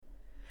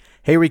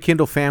Hey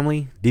Rekindle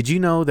family, did you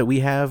know that we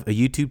have a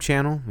YouTube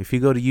channel? If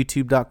you go to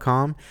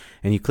youtube.com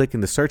and you click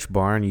in the search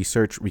bar and you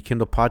search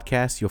Rekindle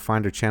Podcast, you'll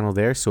find our channel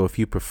there. So if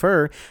you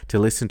prefer to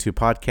listen to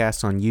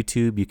podcasts on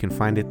YouTube, you can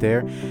find it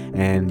there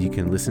and you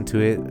can listen to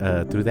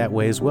it through that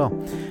way as well.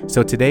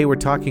 So today we're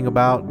talking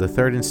about the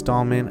third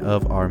installment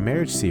of our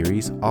marriage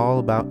series, all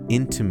about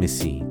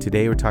intimacy.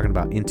 Today we're talking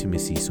about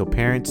intimacy. So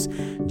parents,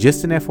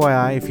 just an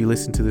FYI, if you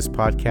listen to this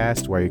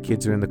podcast while your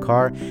kids are in the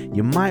car,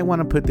 you might want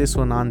to put this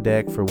one on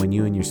deck for when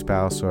you and your spouse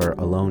are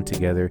alone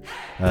together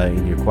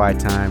in your quiet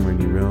time or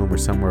in your room or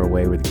somewhere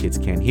away where the kids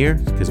can't hear,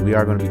 because we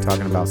are going to be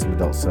talking about some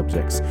adult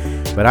subjects.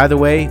 But either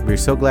way, we're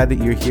so glad that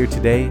you're here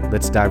today.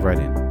 Let's dive right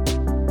in.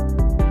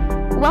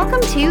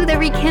 Welcome to the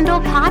Rekindle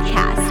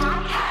Podcast.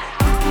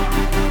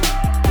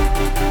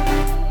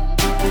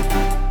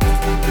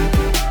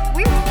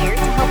 We're here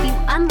to help you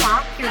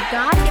unlock your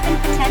God-given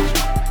potential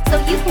so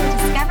you can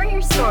discover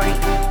your story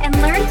and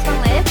learn to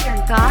live your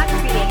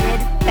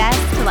God-created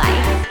best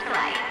life.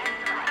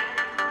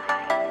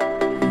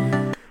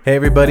 Hey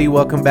everybody,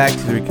 welcome back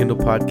to the Rekindle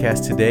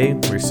Podcast today.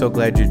 We're so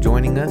glad you're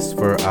joining us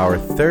for our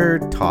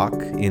third talk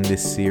in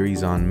this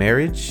series on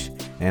marriage.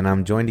 And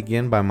I'm joined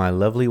again by my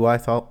lovely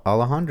wife,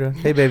 Alejandra.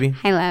 Hey baby.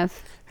 Hi,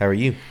 love. How are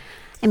you?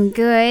 I'm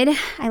good.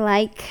 I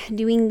like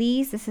doing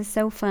these. This is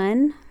so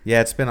fun.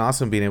 Yeah, it's been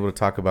awesome being able to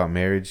talk about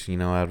marriage. You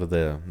know, out of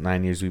the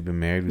 9 years we've been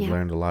married, we've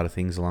learned a lot of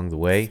things along the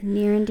way. It's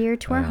near and dear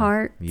to our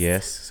hearts.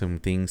 Yes, some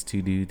things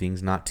to do,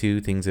 things not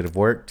to, things that have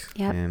worked,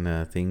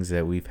 and things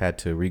that we've had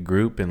to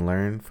regroup and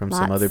learn from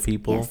some other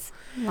people. Yes,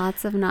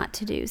 lots of not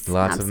to do's.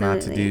 Lots of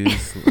not to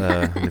do's,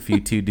 and a few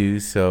to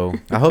do's. So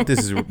I hope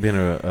this has been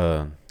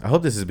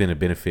a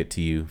benefit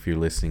to you if you're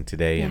listening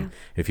today, and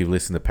if you've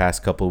listened the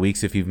past couple of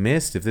weeks. If you've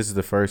missed, if this is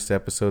the first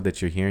episode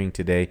that you're hearing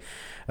today,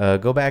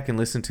 go back and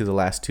listen to the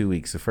last 2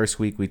 weeks. The first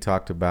week we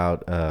talked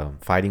about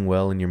fighting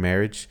well in your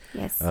marriage.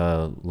 Yes.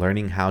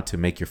 Learning how to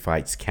make your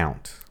fights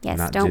count.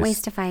 Yes. Don't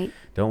waste a fight.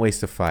 Don't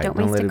waste a fight. Don't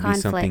let waste it a be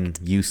conflict. something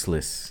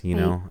useless. You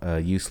know,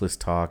 useless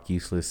talk,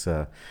 useless.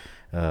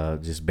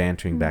 Just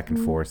bantering back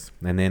and forth.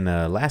 And then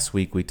last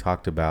week we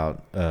talked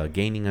about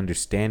gaining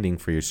understanding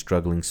for your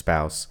struggling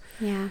spouse.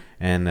 Yeah.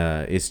 And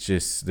it's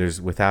just, there's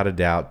without a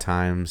doubt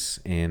times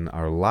in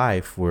our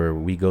life where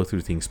we go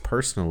through things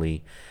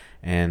personally,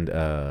 and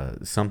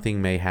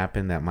something may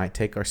happen that might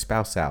take our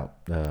spouse out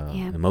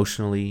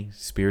emotionally,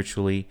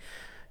 spiritually.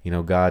 You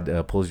know, God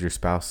pulls your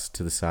spouse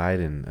to the side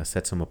and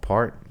sets them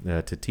apart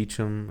to teach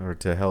them or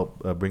to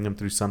help bring them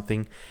through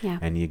something. Yeah.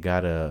 And you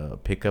got to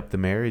pick up the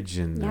marriage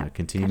and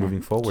continue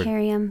moving forward.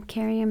 Carry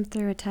them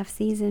through a tough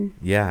season.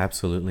 Yeah,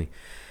 absolutely.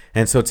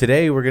 And so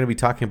today we're going to be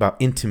talking about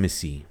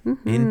intimacy.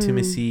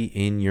 Intimacy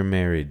in your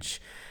marriage.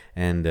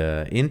 And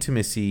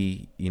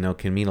intimacy, you know,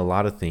 can mean a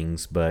lot of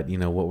things. But, you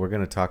know, what we're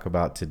going to talk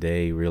about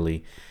today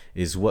really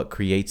is what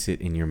creates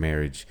it in your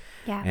marriage.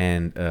 Yeah.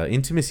 And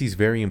intimacy is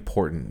very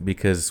important,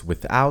 because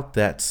without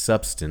that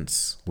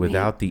substance,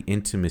 without the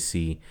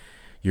intimacy,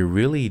 you're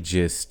really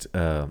just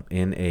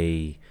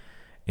in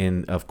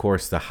of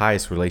course, the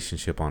highest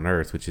relationship on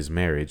earth, which is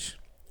marriage,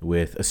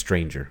 with a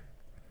stranger.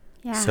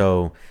 Yeah.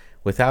 So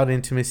without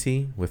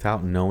intimacy,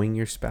 without knowing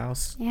your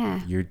spouse,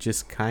 you're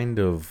just kind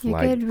of you're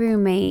like good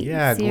roommates.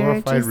 Yeah,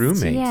 glorified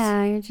roommates.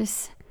 Yeah, you're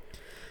just.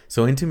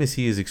 So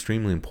intimacy is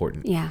extremely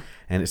important. Yeah.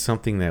 And it's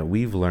something that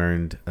we've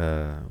learned.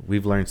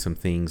 We've learned some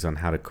things on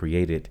how to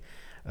create it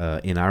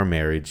in our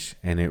marriage,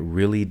 and it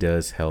really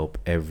does help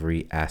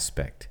every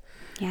aspect.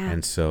 Yeah.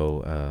 And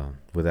so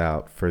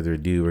without further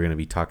ado, we're going to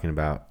be talking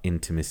about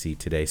intimacy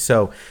today.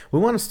 So we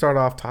want to start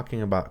off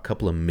talking about a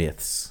couple of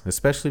myths,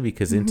 especially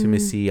because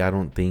intimacy, I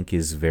don't think,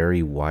 is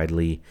very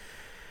widely,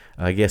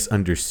 I guess,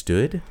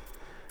 understood.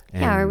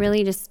 Or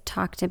really just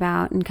talked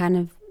about, and kind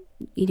of,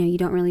 you know, you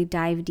don't really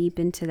dive deep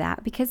into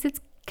that because it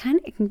can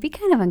be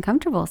kind of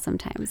uncomfortable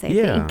sometimes, I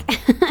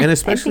think. And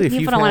especially if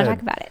people don't want to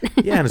talk about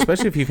it. And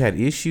especially if you've had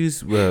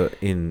issues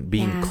in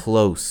being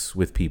close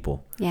with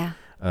people. Yeah.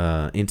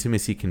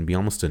 Intimacy can be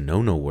almost a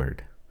no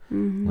word.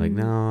 Like,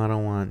 no, I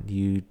don't want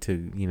you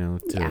to, you know,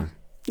 to.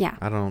 Yeah.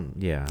 I don't.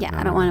 Yeah. Yeah.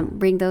 I don't want to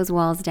bring those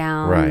walls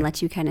down and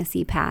let you kind of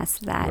see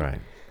past that. Right.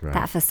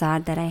 That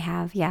facade that I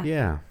have. Yeah.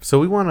 Yeah. So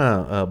we want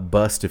to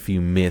bust a few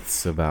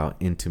myths about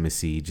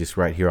intimacy just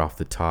right here off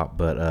the top.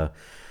 But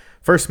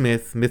first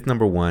myth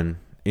number one: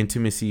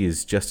 intimacy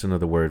is just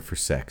another word for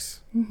sex.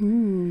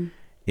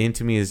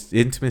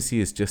 Intimacy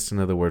is just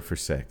another word for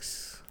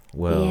sex.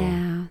 Well,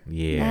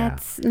 yeah.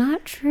 That's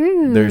not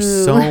true. There's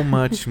so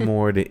much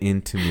more to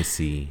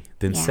intimacy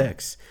than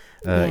sex.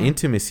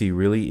 Intimacy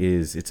really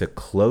is, it's a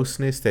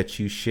closeness that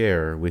you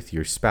share with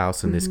your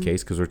spouse in this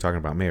case, because we're talking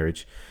about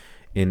marriage,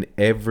 in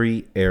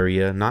every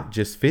area, not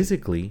just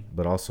physically,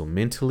 but also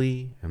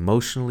mentally,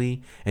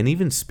 emotionally, and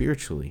even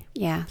spiritually.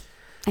 Yeah.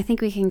 I think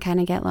we can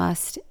kind of get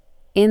lost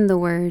in the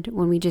word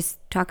when we just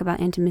talk about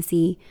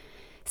intimacy,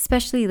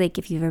 especially like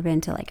if you've ever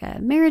been to like a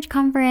marriage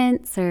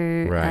conference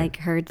or like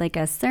heard like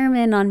a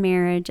sermon on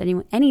marriage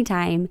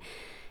anytime.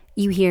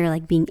 you hear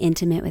like being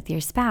intimate with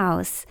your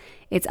spouse,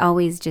 it's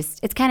always just,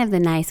 it's kind of the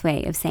nice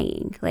way of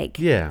saying like,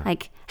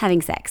 like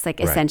having sex,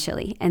 like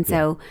essentially. And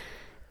so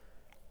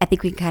I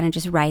think we can kind of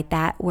just write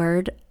that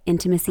word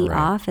intimacy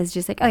off as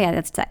just like, oh yeah,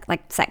 that's sex.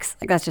 Like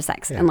that's just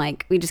sex. And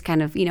like, we just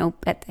kind of, you know,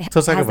 so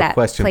it's like if a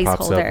question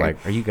pops up,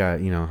 like, are you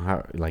guys, you know,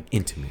 how, like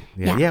intimate?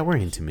 Yeah, we're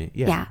intimate.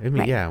 Yeah. I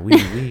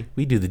mean,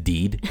 we do the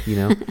deed, you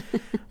know,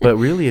 but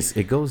really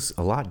it goes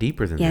a lot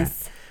deeper than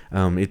that.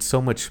 It's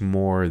so much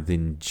more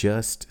than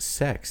just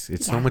sex.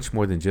 It's so much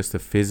more than just the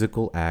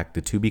physical act,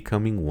 the two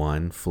becoming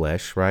one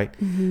flesh, right?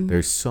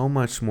 There's so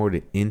much more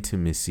to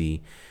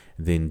intimacy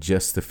than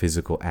just the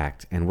physical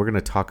act. And we're going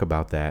to talk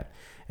about that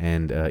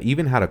and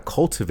even how to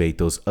cultivate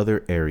those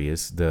other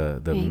areas,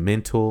 the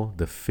mental,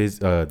 the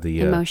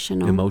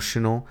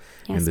emotional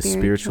and the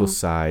spiritual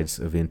sides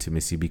of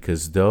intimacy,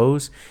 because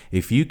those,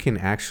 if you can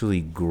actually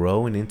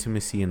grow in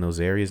intimacy in those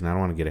areas, and I don't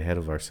want to get ahead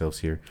of ourselves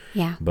here,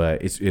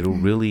 but it'll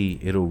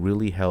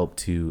really help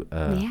to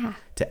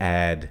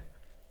add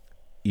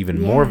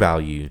even more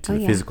value to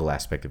the physical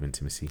aspect of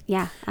intimacy.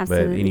 Yeah,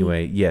 absolutely. But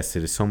anyway, yes,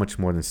 it is so much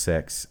more than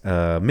sex.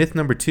 Myth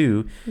number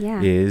 2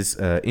 is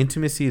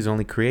intimacy is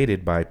only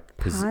created by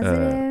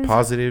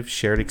positive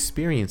shared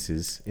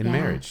experiences in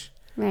marriage.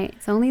 Right.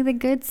 It's only the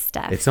good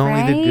stuff. It's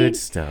only the good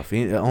stuff.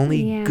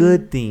 Only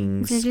good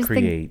things just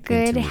create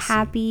good, intimacy.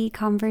 Happy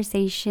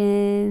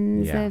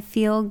conversations,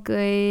 feel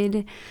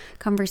good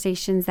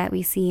conversations that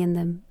we see in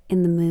the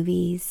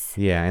movies.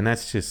 Yeah, and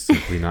that's just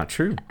simply not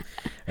true.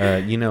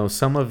 You know,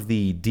 some of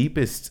the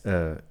deepest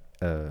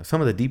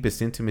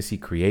intimacy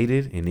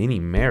created in any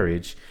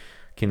marriage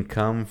can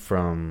come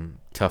from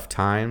tough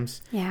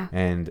times. Yeah.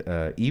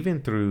 And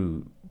even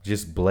through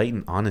just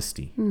blatant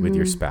honesty with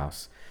your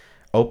spouse.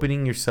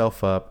 Opening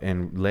yourself up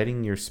and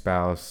letting your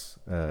spouse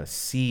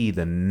see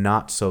the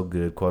not so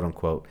good, quote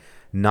unquote,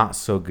 not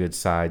so good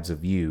sides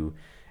of you,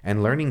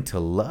 and learning to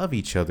love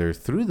each other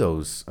through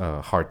those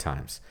hard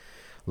times.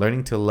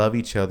 Learning to love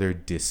each other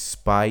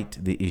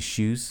despite the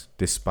issues,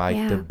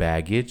 despite the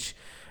baggage,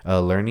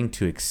 learning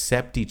to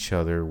accept each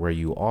other where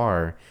you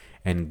are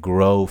and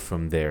grow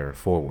from there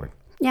forward.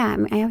 Yeah, I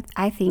mean,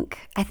 I think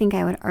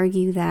I would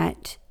argue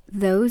that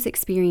those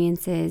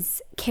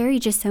experiences carry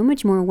just so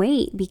much more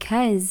weight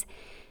because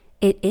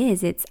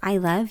it's I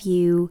love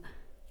you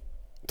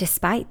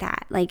despite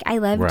that. Like I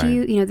loved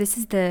you, you know, this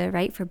is the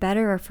right for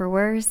better or for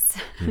worse,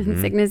 in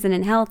sickness and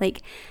in health.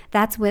 Like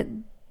that's what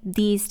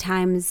these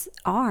times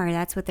are.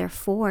 That's what they're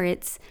for.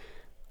 It's,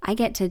 I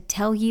get to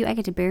tell you, I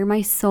get to bare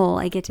my soul.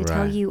 I get to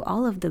tell you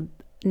all of the,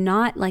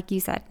 not, like you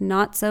said,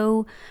 not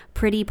so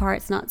pretty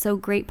parts, not so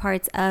great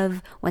parts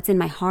of what's in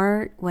my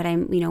heart, what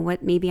I'm, you know,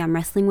 what maybe I'm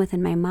wrestling with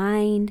in my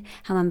mind,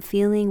 how I'm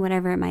feeling,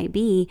 whatever it might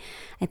be.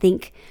 I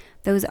think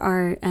those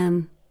are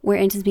where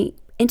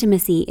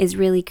intimacy is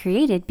really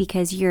created,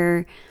 because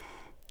you're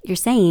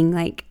saying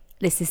like,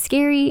 this is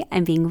scary,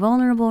 I'm being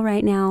vulnerable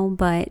right now,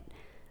 but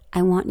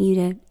I want you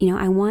to, you know,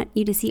 I want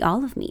you to see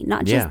all of me,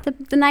 not just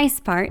the nice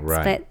parts,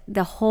 but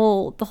the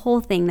whole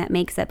thing that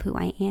makes up who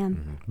I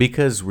am.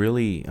 Because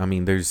really, I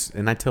mean,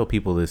 and I tell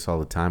people this all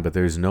the time, but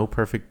there's no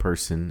perfect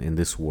person in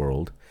this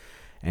world.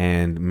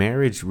 And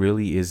marriage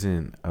really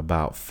isn't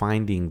about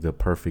finding the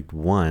perfect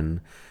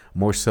one,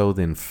 more so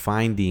than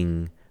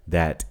finding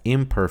that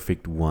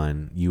imperfect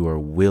one you are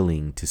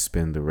willing to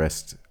spend the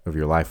rest of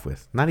your life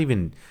with. Not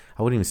even,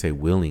 I wouldn't even say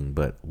willing,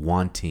 but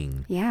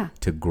wanting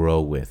to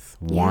grow with,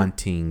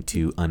 wanting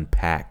to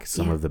unpack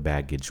some of the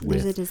baggage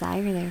with. There's a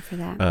desire there for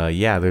that.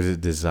 There's a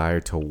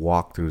desire to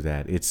walk through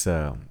that.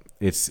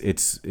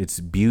 It's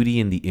beauty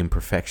in the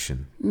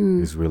imperfection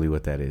is really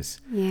what that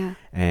is. Yeah.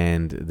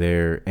 And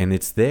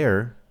it's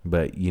there,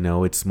 but you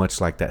know, it's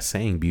much like that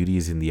saying, beauty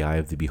is in the eye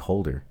of the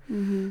beholder.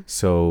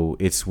 So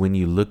it's when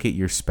you look at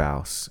your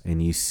spouse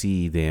and you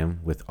see them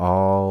with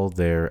all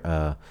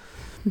their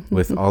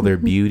with all their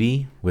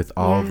beauty, with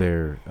all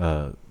their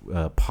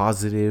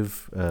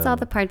positive, it's all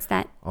the parts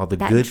that all the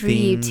that good drew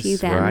things, you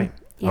to them. right?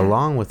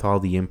 Along with all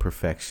the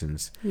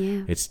imperfections.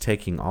 It's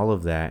taking all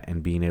of that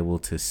and being able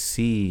to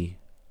see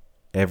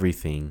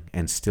everything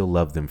and still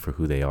love them for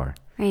who they are.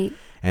 Right.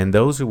 And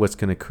those are what's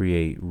going to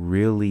create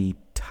really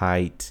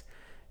tight,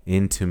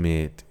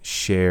 intimate,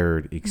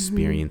 shared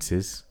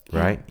experiences.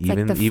 Right. It's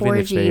even like even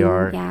forging, if they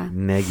are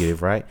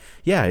negative, right?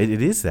 Yeah,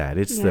 it is that.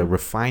 It's the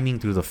refining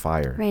through the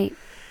fire. Right.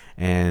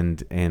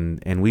 And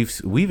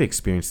we've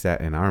experienced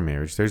that in our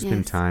marriage. There's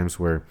been times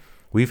where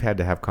we've had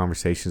to have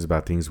conversations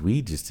about things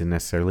we just didn't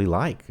necessarily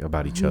like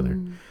about each other,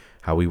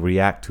 how we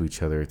react to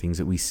each other, things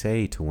that we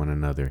say to one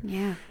another.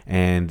 Yeah.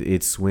 And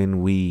it's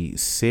when we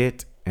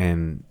sit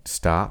and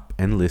stop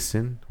and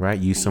listen, right?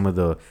 Use some of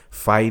the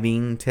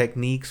fighting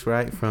techniques,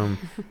 right, from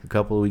a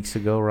couple of weeks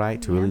ago,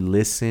 right, to really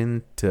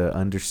listen, to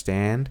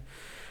understand.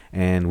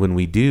 And when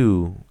we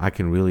do, I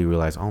can really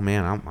realize, oh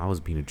man, I was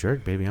being a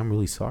jerk, baby. I'm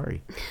really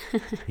sorry,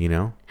 you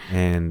know.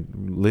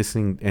 And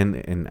listening,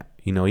 and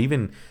you know,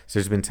 even so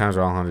there's been times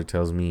where Alejandra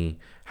tells me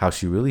how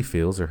she really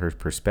feels or her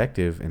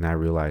perspective, and I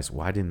realize,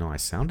 well, I didn't know I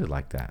sounded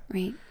like that,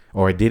 right?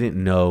 Or I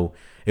didn't know,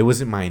 it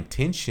wasn't my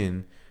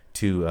intention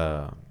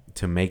to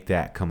make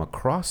that come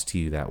across to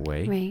you that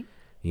way. Right.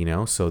 You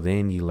know, so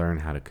then you learn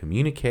how to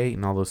communicate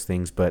and all those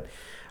things. But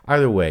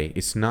either way,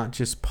 it's not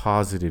just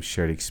positive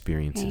shared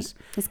experiences.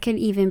 Right. This could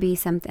even be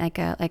something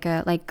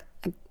like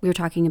we were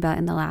talking about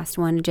in the last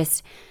one,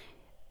 just,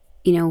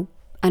 you know,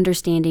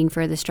 understanding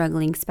for the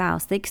struggling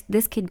spouse.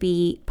 This could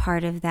be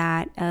part of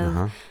that,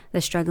 of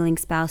the struggling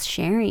spouse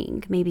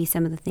sharing maybe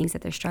some of the things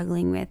that they're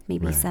struggling with,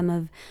 maybe some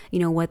of, you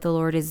know, what the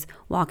Lord is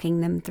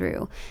walking them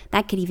through.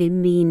 That could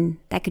even mean,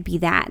 that could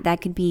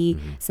be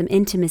some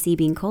intimacy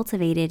being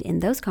cultivated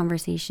in those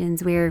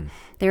conversations where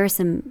there are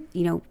some,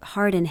 you know,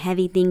 hard and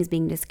heavy things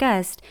being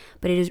discussed,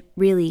 but it is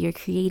really, you're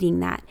creating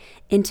that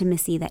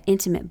intimacy, that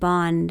intimate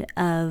bond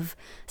of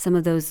some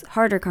of those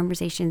harder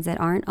conversations that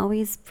aren't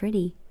always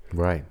pretty.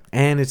 Right.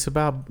 And it's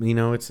about, you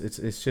know, it's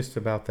just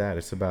about that.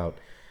 It's about,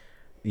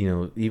 you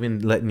know,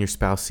 even letting your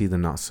spouse see the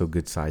not so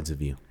good sides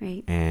of you.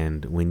 Right.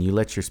 And when you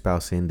let your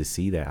spouse in to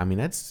see that, I mean,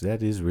 that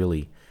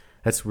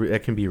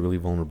can be a really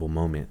vulnerable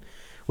moment,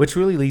 which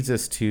really leads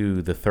us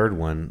to the third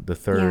one,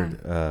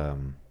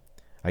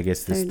 I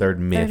guess this third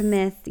myth. Third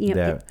myth, you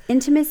know,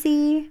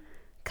 intimacy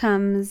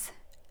comes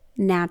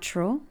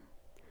natural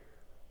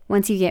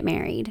once you get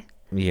married.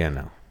 Yeah,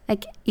 no.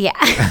 Like, yeah.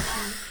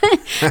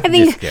 I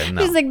think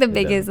it's like the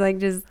biggest, like,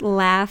 just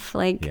laugh,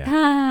 like, In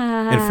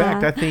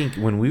fact, I think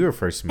when we were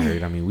first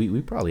married, I mean,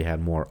 we probably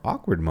had more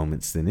awkward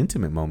moments than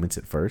intimate moments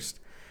at first.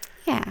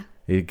 Yeah.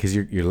 Because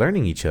you're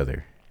learning each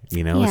other.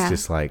 You know, it's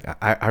just like,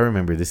 I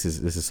remember this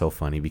is so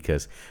funny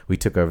because we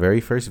took our very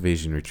first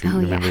vision retreat.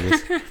 Remember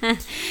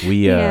this?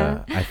 We,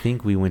 I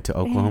think we went to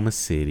Oklahoma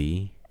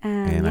City.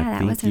 And I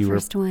think you were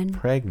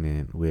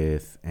pregnant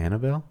with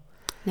Annabelle.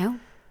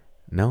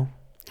 No.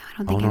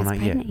 I don't think I was not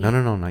pregnant yet.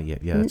 No, not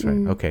yet. Yeah, that's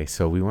right. Okay,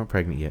 so we weren't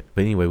pregnant yet.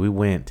 But anyway, we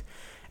went.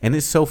 And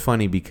it's so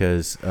funny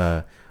because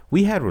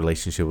we had a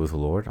relationship with the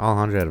Lord.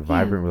 Alejandra had a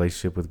vibrant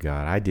relationship with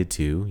God. I did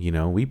too. You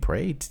know, we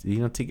prayed, you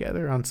know,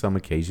 together on some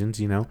occasions,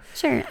 you know.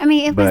 Sure. I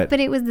mean,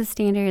 it was the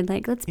standard,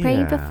 like, let's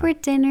pray before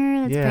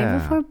dinner. Let's pray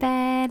before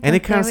bed. And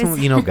it kind of,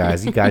 you know,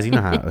 guys, you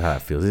know how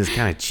it feels. It's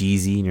kind of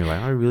cheesy. And you're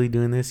like, are we really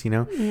doing this, you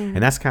know? Yeah.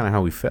 And that's kind of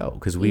how we felt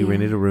because we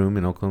rented a room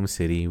in Oklahoma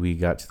City. We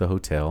got to the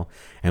hotel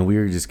and we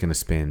were just going to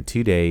spend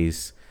 2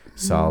 days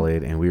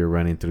solid. And we were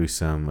running through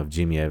some of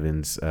Jimmy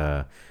Evans'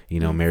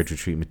 marriage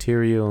retreat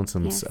material and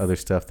some other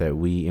stuff that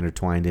we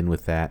intertwined in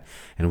with that.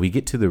 And we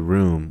get to the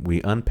room,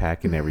 we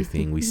unpack and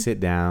everything. We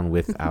sit down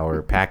with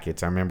our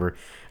packets. I remember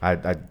I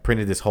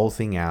printed this whole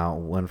thing out,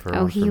 one for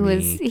me.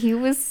 He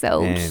was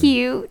so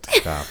cute.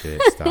 Stop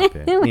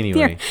it.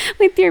 Anyway.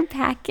 With your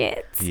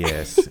packets.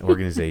 Yes,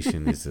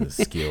 organization is a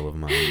skill of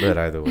mine. But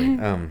either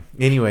way.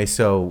 Anyway,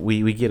 so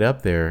we get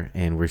up there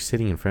and we're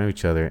sitting in front of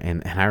each other.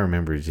 And I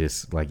remember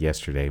just like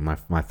yesterday,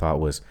 my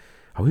thought was,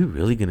 are we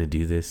really going to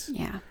do this?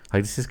 Yeah.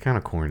 Like, this is kind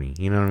of corny.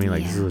 You know what I mean?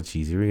 Like, this is a little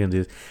cheesy. We're going to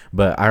do this.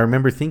 But I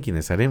remember thinking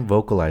this. I didn't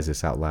vocalize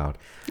this out loud.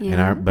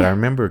 Yeah. But I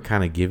remember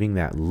kind of giving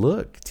that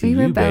look to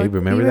you, babe.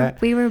 Remember that?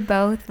 We were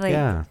both, like,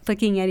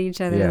 looking at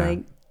each other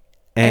like,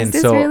 and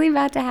is this really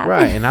about to happen?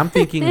 Right. And I'm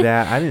thinking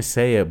that. I didn't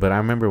say it, but I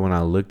remember when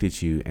I looked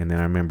at you, and then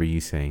I remember you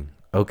saying,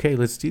 okay,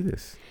 let's do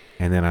this.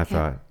 And then I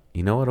thought,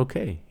 you know what?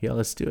 Okay. Yeah,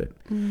 let's do it.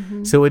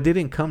 Mm-hmm. So it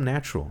didn't come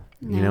natural.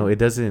 No. You know,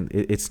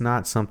 it's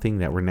not something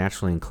that we're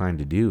naturally inclined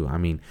to do. I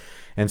mean,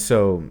 and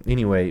so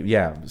anyway,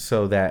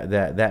 so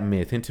that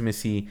myth,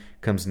 intimacy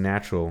comes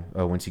natural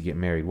once you get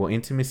married. Well,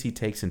 intimacy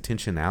takes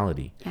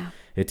intentionality. Yeah.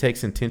 It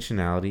takes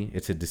intentionality.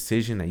 It's a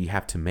decision that you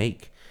have to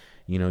make.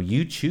 You know,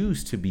 you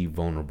choose to be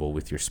vulnerable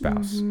with your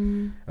spouse.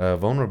 Mm-hmm.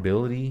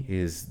 Vulnerability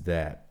is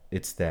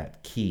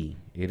that key.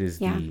 It is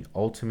the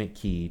ultimate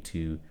key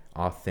to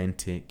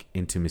authentic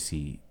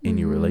intimacy in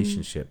your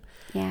relationship.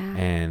 Yeah.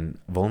 And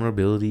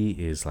vulnerability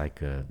is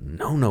like a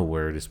no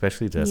word,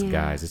 especially to us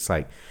guys. It's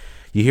like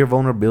you hear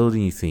vulnerability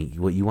and you think,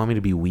 what, you want me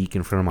to be weak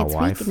in front of my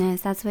wife?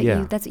 Weakness. That's what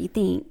you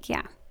think.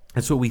 Yeah.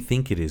 That's what we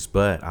think it is,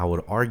 but I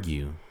would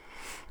argue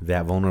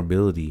that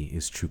vulnerability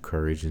is true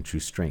courage and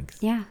true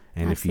strength. Yeah.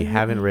 And absolutely. If you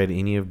haven't read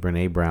any of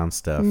Brene Brown's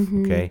stuff,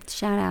 okay?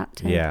 Shout out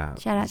to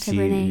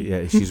Brene.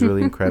 Yeah, she's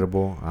really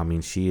incredible. I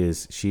mean, she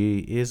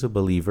is a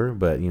believer,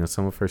 but you know,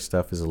 some of her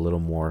stuff is a little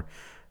more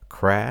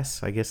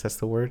crass, I guess that's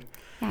the word.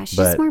 Yeah, she's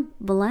just more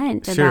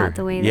blunt about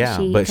the way that she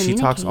communicates. She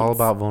talks all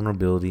about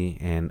vulnerability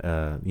and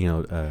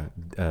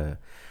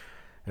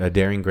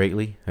Daring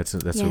Greatly. That's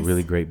a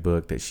really great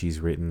book that she's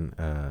written.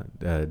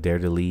 Dare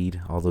to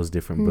Lead, all those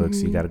different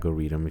books. You got to go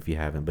read them if you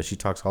haven't. But she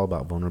talks all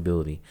about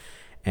vulnerability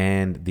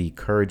and the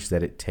courage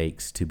that it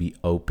takes to be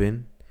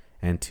open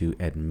and to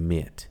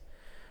admit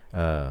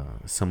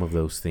some of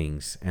those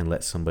things and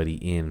let somebody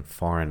in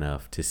far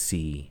enough to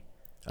see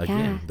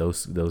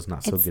those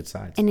not so good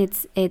sides. And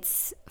it's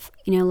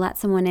let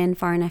someone in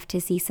far enough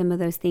to see some of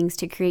those things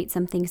to create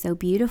something so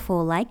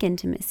beautiful like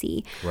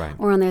intimacy. Right.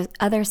 Or on the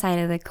other side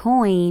of the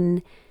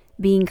coin,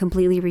 being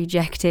completely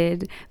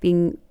rejected,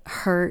 being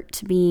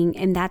hurt,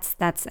 and that's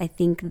I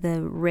think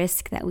the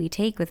risk that we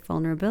take with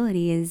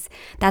vulnerability is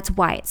that's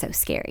why it's so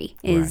scary.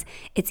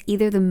 It's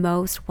either the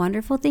most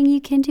wonderful thing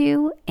you can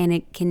do and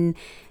it can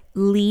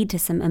lead to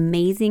some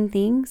amazing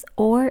things,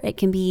 or it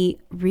can be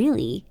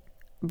really,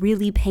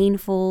 really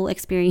painful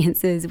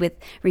experiences with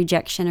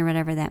rejection or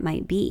whatever that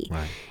might be.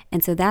 Right.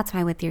 And so that's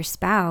why with your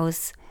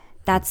spouse,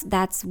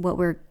 that's what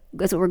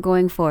we're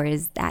going for,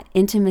 is that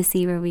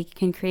intimacy where we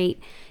can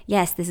create,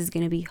 yes, this is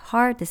going to be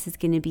hard. This is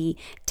going to be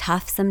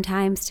tough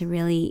sometimes to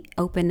really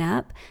open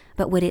up.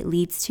 But what it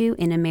leads to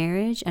in a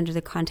marriage, under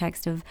the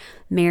context of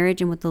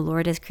marriage and what the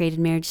Lord has created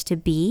marriage to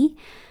be,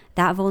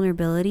 that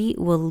vulnerability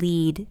will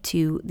lead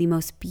to the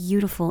most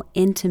beautiful,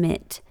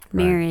 intimate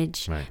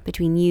marriage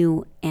between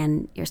you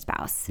and your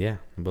spouse. Yeah,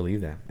 I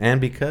believe that.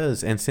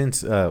 And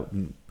since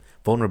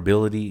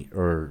vulnerability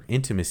or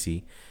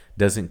intimacy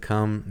doesn't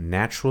come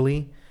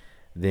naturally,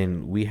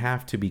 then we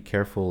have to be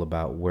careful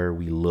about where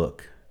we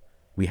look.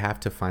 We have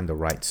to find the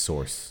right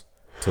source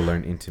to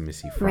learn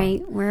intimacy from.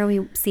 Right. Where are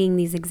we seeing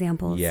these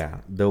examples? Yeah.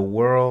 The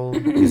world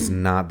is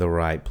not the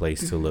right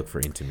place to look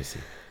for intimacy.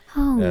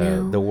 Oh,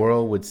 no. The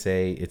world would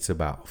say it's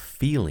about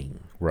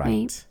feeling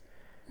right.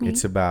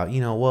 It's about,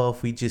 well,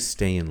 if we just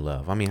stay in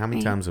love. I mean, how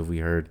many times have we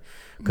heard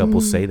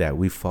couples say that?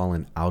 We've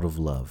fallen out of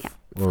love.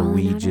 Yeah. Or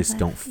we just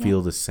don't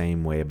feel the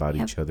same way about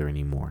each other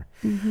anymore.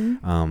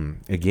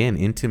 Again,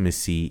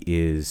 intimacy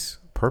is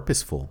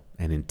purposeful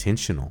and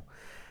intentional.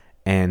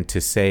 And to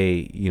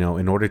say,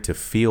 in order to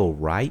feel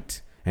right,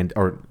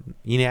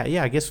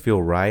 I guess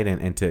feel right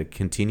and to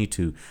continue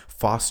to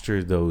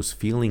foster those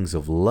feelings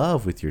of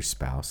love with your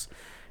spouse,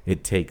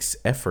 it takes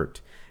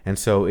effort. And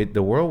so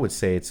the world would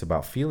say it's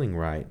about feeling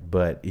right.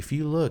 But if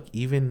you look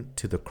even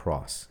to the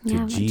cross,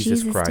 to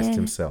Jesus Christ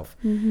himself,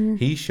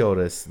 he showed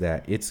us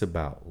that it's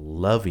about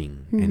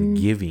loving and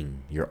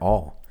giving your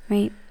all.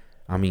 Right.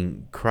 I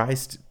mean,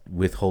 Christ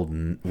withheld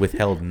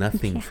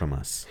nothing from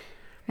us.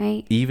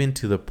 Right. Even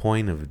to the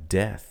point of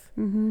death.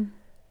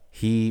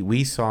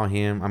 We saw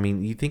him. I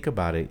mean, you think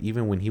about it,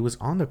 even when he was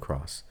on the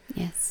cross.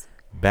 Yes.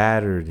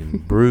 Battered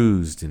and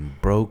bruised and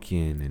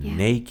broken and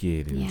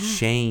naked and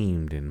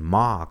shamed and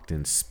mocked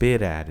and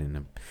spit at,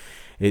 and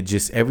it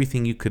just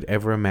everything you could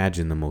ever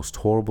imagine, the most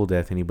horrible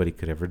death anybody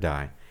could ever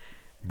die.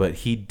 But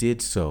he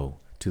did so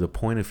to the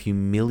point of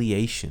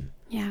humiliation.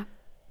 Yeah.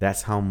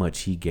 That's how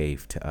much he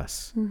gave to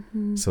us,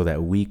 so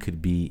that we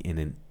could be in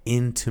an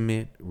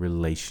intimate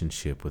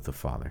relationship with the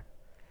Father.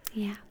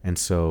 Yeah. And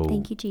so,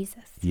 thank you,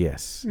 Jesus.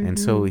 Yes. And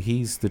so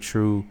he's the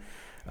true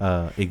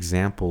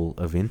example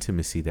of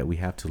intimacy that we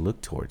have to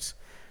look towards.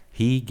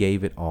 He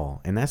gave it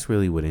all. And that's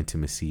really what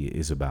intimacy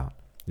is about.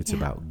 It's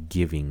about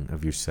giving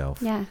of yourself.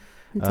 Yeah.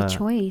 It's a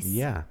choice.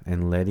 Yeah.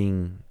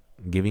 And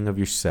giving of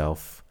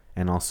yourself,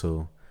 and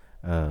also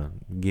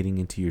getting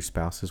into your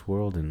spouse's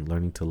world and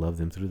learning to love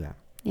them through that.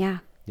 Yeah.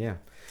 Yeah.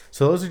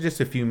 So those are just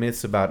a few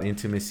myths about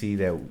intimacy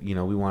that,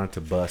 we wanted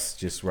to bust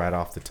just right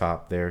off the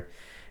top there.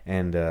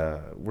 And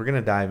we're going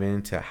to dive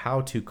into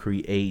how to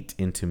create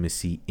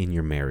intimacy in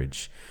your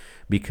marriage.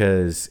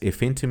 Because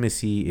if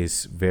intimacy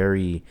is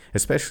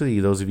especially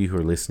those of you who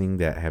are listening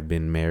that have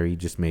been married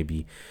just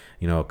maybe,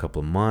 a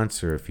couple of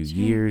months or a few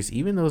years,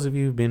 even those of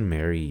you who've been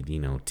married,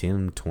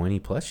 10, 20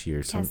 plus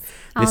years. Yes.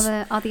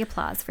 All the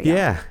applause for you.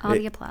 Yeah. All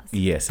the applause.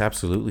 Yes,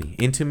 absolutely.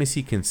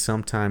 Intimacy can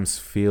sometimes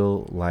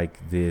feel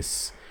like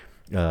this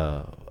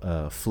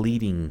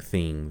fleeting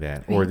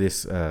thing or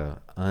this not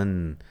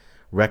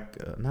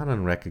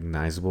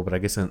unrecognizable, but I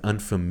guess an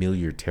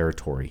unfamiliar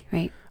territory.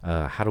 Right.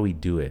 How do we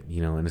do it?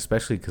 And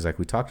especially because, like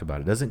we talked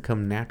about, it doesn't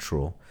come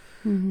natural.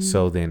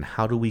 So then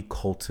how do we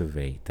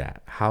cultivate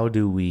that? How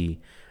do we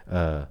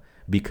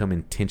become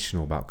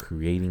intentional about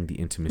creating the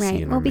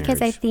intimacy in our marriage?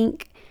 Because I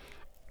think,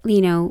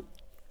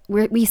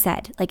 we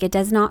said, like, it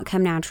does not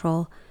come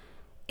natural.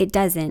 It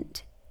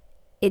doesn't.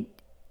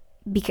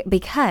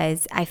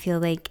 Because I feel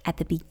like at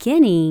the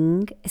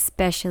beginning,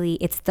 especially,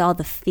 it's all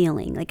the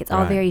feeling. Like, it's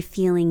all very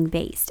feeling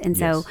based. And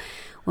so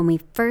when we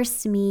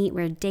first meet,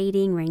 we're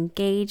dating, we're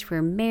engaged,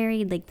 we're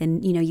married, like,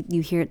 then,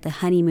 you hear it, the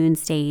honeymoon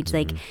stage,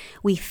 like,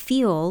 we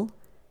feel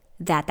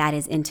that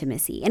is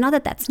intimacy. And not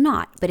that that's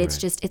not, but it's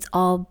just, it's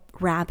all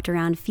wrapped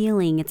around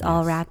feeling. It's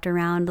all wrapped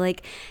around,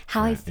 like,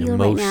 how I feel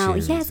right now.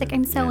 Yes, like,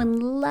 I'm so in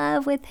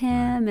love with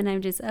him. And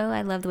I'm just,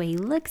 I love the way he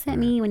looks at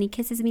me, when he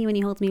kisses me, when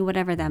he holds me,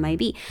 whatever that might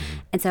be.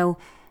 And so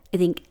I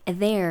think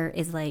there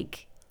is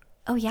like,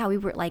 oh yeah, we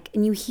were like,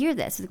 and you hear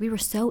this, like, we were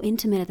so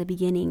intimate at the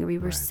beginning, or we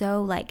were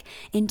so like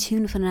in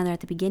tune with one another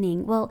at the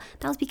beginning. Well,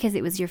 that was because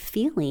it was your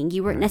feeling.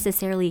 You weren't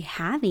necessarily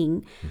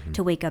having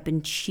to wake up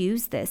and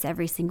choose this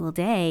every single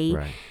day.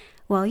 Right.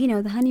 Well,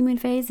 the honeymoon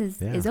phase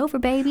is over,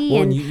 baby.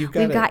 Well, and we've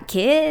got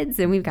kids,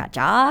 and we've got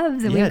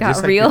jobs, and we've got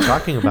just real, like you're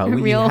talking about,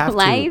 real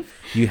life.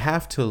 You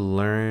have to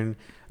learn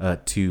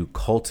to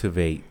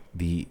cultivate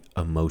the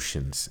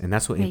emotions. And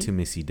that's what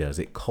intimacy does.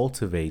 It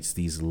cultivates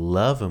these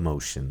love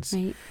emotions.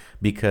 Right.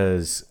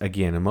 Because,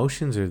 again,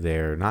 emotions are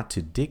there not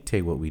to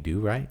dictate what we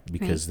do, right?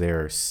 Because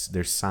they're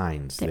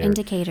signs. They're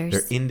indicators.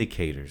 They're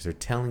indicators. They're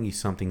telling you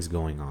something's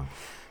going on.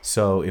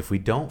 So if we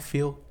don't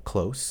feel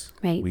close,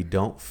 we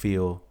don't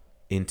feel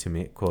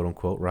intimate, quote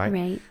unquote,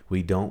 right?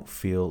 We don't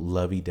feel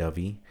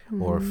lovey-dovey,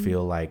 or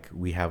feel like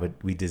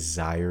we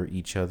desire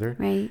each other,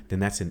 Right. then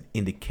that's an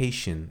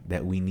indication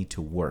that we need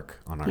to work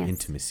on our Yes.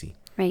 intimacy.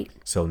 Right.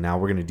 So now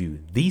we're going to do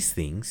these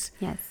things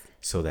Yes.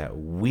 so that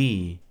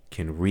we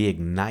can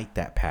reignite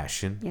that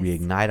passion, Yes.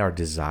 reignite our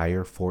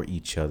desire for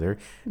each other,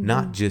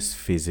 not just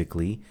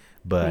physically,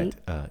 but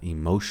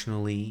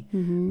emotionally,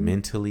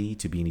 mentally,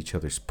 to be in each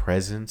other's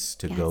presence,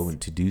 to go Yes.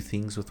 and to do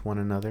things with one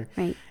another.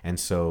 Right. And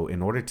so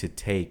in order to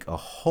take a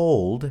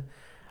hold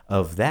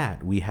of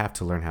that, we have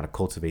to learn how to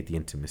cultivate the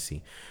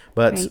intimacy.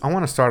 But Right. I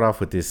want to start off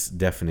with this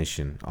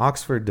definition.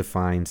 Oxford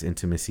defines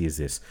intimacy as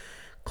this: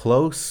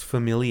 close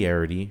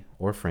familiarity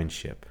or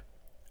friendship,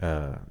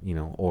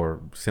 or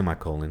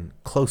semicolon,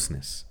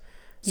 closeness.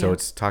 So Yeah.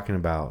 it's talking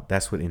about,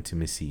 that's what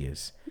intimacy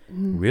is.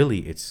 Really,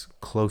 it's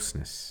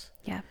closeness.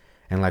 Yeah.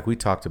 And like we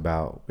talked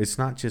about, it's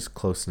not just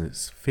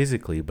closeness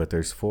physically, but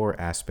there's 4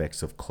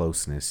 aspects of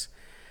closeness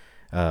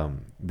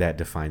that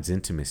defines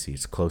intimacy.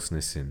 It's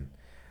closeness in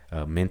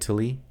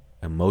mentally,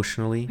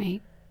 emotionally,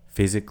 Right.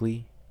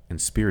 physically, and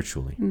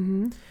spiritually.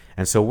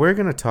 And so we're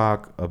going to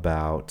talk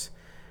about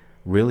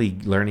really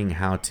learning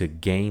how to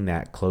gain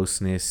that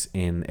closeness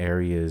in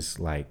areas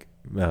like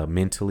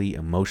mentally,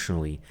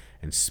 emotionally,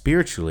 and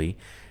spiritually,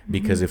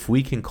 because if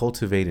we can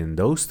cultivate in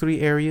those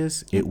 3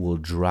 areas, it will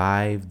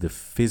drive the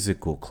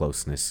physical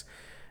closeness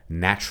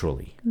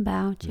naturally.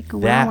 Bow, chicka,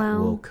 That wow,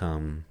 wow. will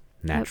come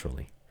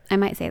naturally. I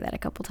might say that a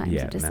couple times,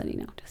 Yeah, just so you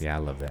know. Just- Yeah, I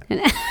love that.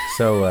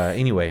 So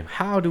anyway,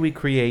 how do we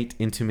create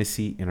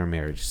intimacy in our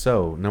marriage?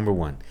 So number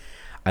 1,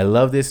 I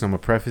love this, and I'm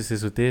going to preface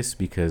this with this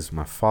because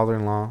my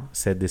father-in-law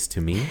said this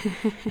to me,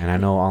 and I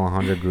know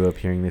Alejandra grew up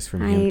hearing this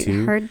from him I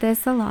too. heard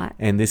this a lot.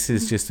 And this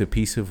is just a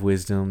piece of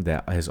wisdom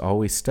that has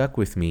always stuck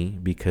with me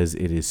because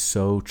it is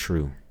so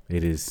true.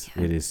 It is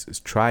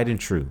tried and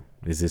true,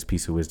 is this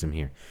piece of wisdom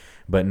here.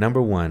 But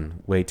number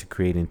 1 way to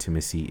create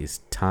intimacy is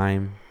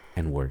time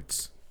and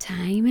words.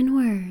 Time and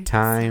words.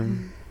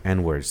 Time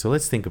and words. So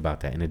let's think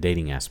about that in a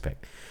dating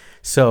aspect.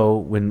 So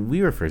when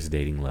we were first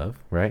dating, love,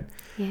 right?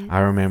 Yes. I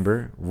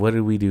remember, what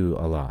did we do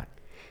a lot?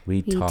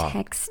 We We talked,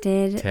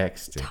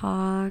 texted,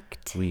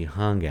 talked. we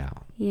hung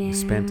out. We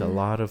spent a Yeah.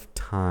 lot of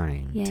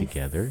time Yes.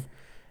 together,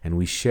 and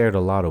we shared a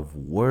lot of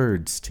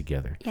words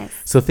together. Yes.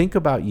 So think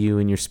about you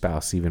and your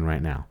spouse even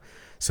right now.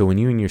 So when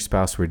you and your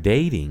spouse were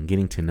dating,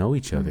 getting to know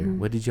each other,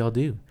 what did y'all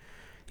do?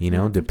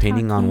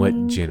 Depending on what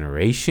talking.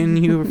 generation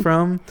you were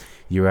from,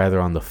 you're either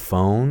on the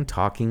phone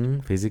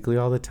talking physically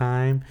all the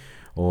time,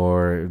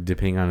 or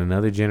depending on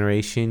another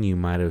generation, you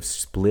might have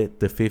split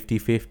the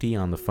 50-50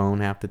 on the phone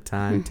half the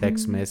time,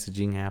 text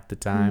messaging half the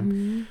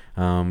time.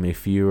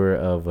 If you were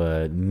of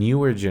a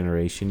newer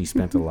generation, you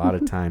spent a lot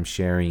of time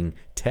sharing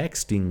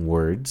texting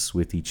words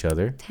with each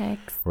other,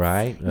 Text.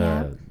 right?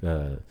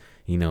 Yep.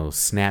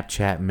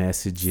 Snapchat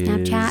messages,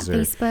 Snapchat, or,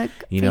 Facebook.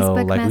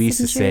 like Facebook we used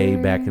to say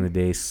Messenger. back in the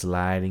day,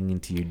 sliding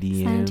into your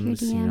DMs. Slide into your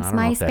DMs. I don't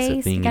know if that's a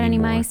MySpace. thing You got any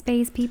anymore.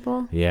 MySpace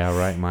people? Yeah,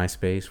 right.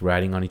 MySpace,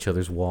 writing on each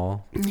other's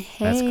wall. Hey.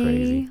 That's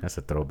crazy. That's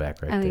a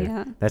throwback right Oh, there.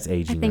 yeah. That's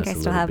aging. I think us I a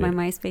still little have bit.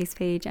 my MySpace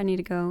page. I need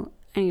to go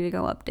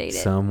update it.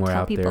 Somewhere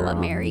Tell out people there I'm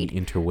on married.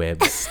 the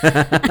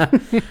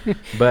interwebs.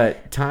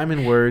 But time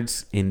and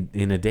words in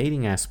a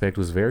dating aspect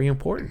was very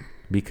important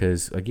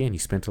because, again, you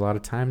spent a lot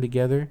of time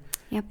together.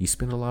 Yep. You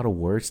spend a lot of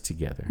words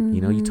together.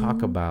 You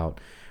talk about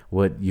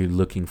what you're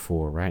looking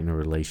for, right, in a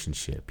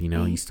relationship.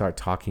 You start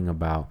talking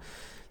about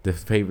the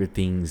favorite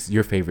things,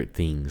 your favorite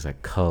things,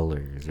 like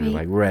colors or Right.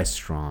 like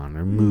restaurant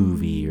or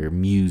movie or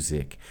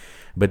music.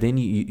 But then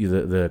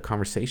the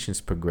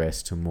conversations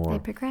progress to more They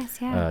progress,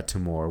 yeah. to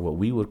more what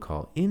we would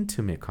call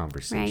intimate Right.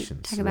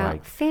 conversations. Talk about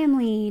like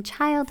family,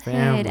 childhood,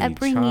 family,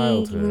 upbringing.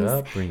 childhood,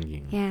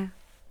 upbringing. Yeah.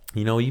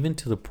 Even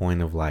to the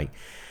point of like,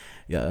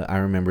 I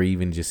remember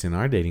even just in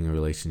our dating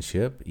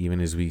relationship, even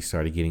as we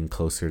started getting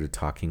closer to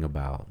talking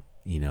about,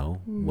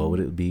 what would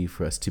it be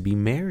for us to be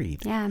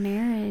married? Yeah,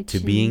 marriage. To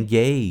be and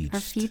engaged. Our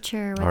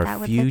future, what Our that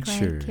would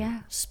future. look like. Yeah.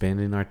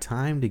 Spending our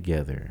time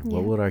together. What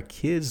Yeah. would our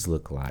kids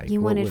look like?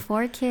 You What wanted would-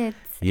 4 kids.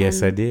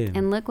 Yes, and, I did.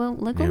 And look what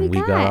and we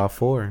got all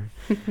 4.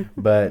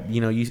 But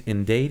you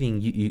in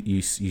dating,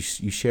 you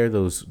share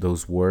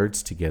those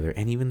words together,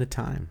 and even the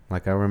time.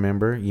 Like I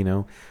remember,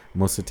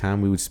 most of the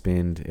time we would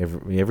spend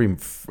every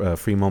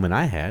free moment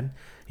I had,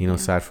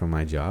 aside from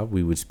my job,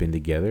 we would spend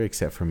together,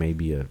 except for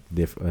maybe a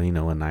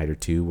night or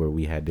two where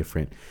we had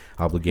different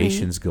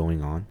obligations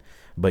going on.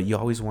 But you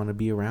always want to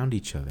be around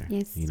each other,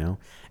 Yes.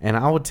 And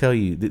I will tell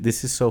you,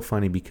 this is so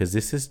funny because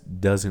this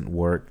doesn't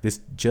work. This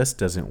just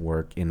doesn't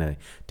work in a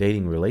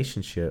dating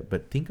relationship.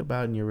 But think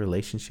about in your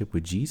relationship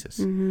with Jesus.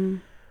 Mm-hmm.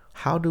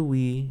 How do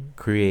we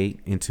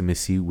create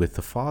intimacy with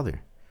the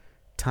Father?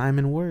 Time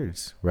and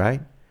words,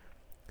 right?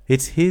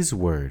 It's His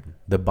word,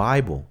 the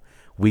Bible.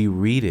 We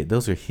read it.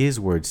 Those are His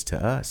words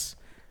to us.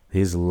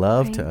 His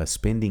love to Right. us,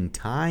 spending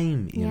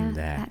time in Yeah,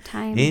 that that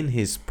time. in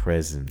His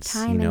presence.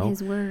 Time in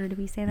His Word.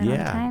 We say that all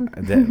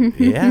the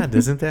Yeah, time.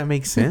 doesn't that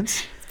make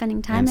sense?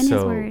 Spending time in so,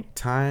 His Word.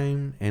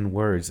 time and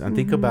words. I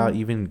think about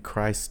even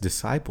Christ's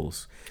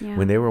disciples Yeah.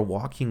 when they were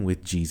walking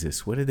with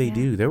Jesus. What did they Yeah.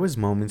 do? There was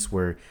moments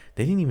where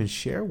they didn't even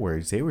share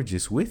words; they were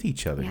just with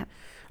each other. Yep.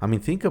 I mean,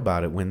 think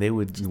about it. When they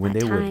would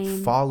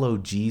time. follow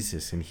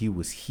Jesus, and he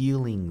was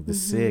healing the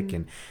sick,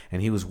 and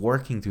he was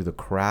working through the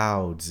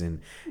crowds, and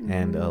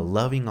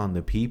loving on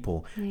the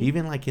people,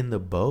 even like in the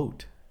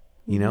boat,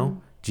 you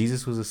know,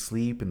 Jesus was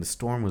asleep and the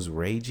storm was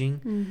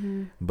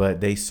raging, but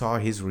they saw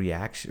his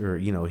reaction,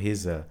 or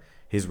his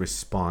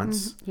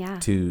response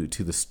to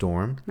the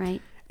storm,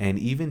 Right. and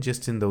even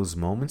just in those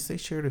moments, they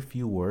shared a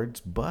few words,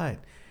 but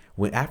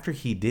after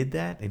he did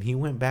that and he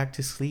went back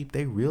to sleep,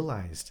 they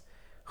realized,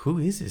 who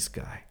is this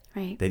guy?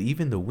 Right. That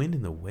even the wind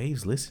and the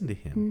waves listen to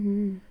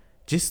him.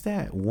 Just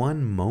that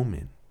one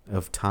moment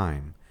of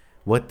time,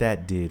 what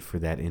that did for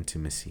that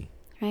intimacy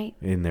Right.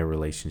 in their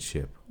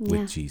relationship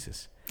with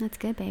Jesus. That's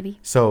good, baby.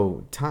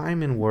 So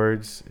time and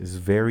words is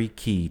very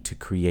key to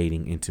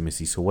creating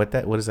intimacy. So what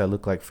does that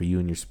look like for you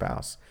and your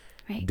spouse?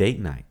 Right. Date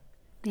night,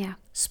 Yeah.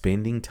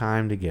 spending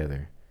time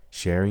together,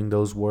 sharing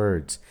those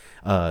words,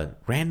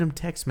 random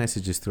text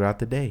messages throughout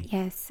the day.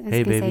 Yes. I was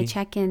Hey, going to say baby.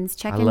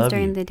 check-ins I love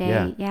during you. the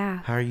day. Yeah.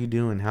 How are you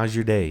doing? How's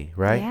your day?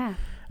 Right? Yeah.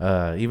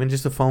 Even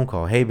just a phone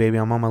call. Hey, baby,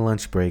 I'm on my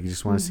lunch break. I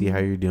just want to see how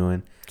you're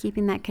doing.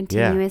 Keeping that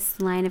continuous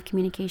line of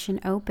communication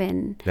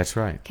open That's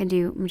right. can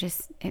do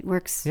it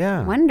works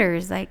Yeah.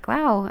 wonders. Like,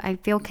 wow, I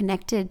feel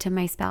connected to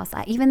my spouse.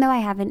 Even though I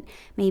haven't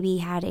maybe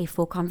had a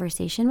full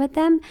conversation with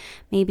them,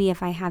 maybe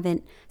if I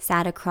haven't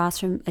sat across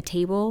from a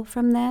table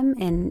from them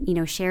and,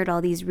 shared all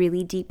these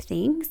really deep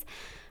things,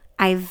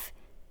 I've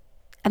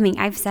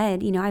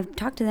said, I've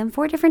talked to them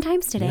 4 different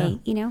times today,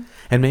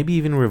 And maybe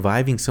even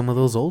reviving some of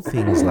those old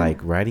things, like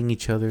writing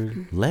each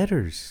other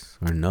letters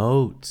or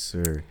notes,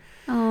 or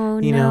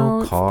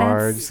notes,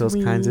 cards, that's those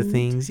kinds of sweet.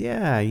 things.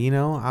 Yeah, any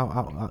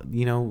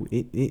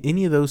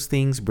of those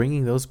things,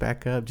 bringing those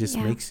back up just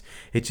makes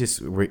it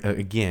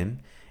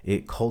again,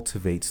 it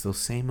cultivates those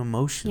same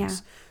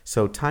emotions. Yeah.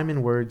 So time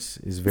and words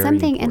is very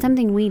important.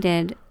 Something we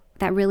did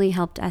that really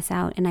helped us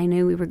out. And I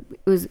know it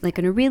was like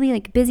in a really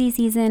like busy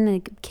season,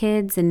 like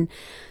kids and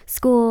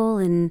school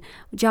and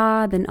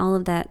job and all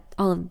of that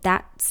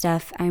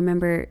stuff. I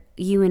remember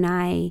you and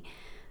I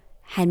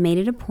had made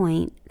it a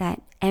point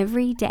that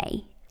every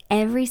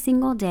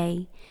single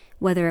day,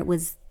 whether it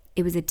was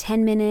a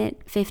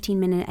 10-minute,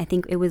 15-minute, I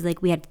think it was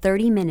like we had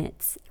 30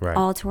 minutes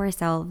all to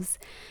ourselves.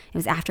 It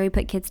was after we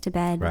put kids to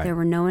bed. Right. There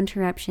were no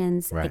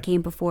interruptions. Right. It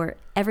came before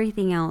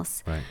everything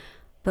else. Right.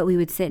 But we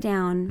would sit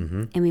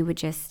down and we would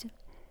just,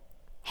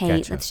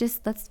 hey, Catch up.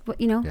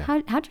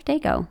 how'd your day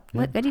go? Yeah.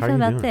 What do you How feel are you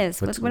about doing?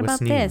 this? What's What about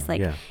new? this?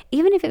 Like, Yeah.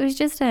 even if it was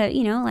just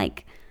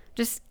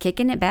just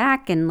kicking it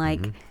back and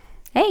like,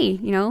 hey,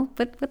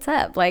 what's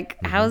up? Like,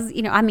 how's,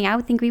 I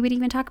would think we would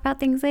even talk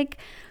about things like,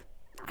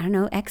 I don't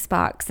know,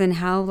 Xbox and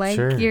how like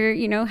Sure. your,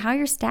 how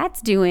your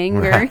stats doing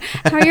or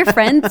how your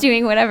friends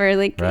doing, whatever,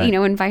 like, Right.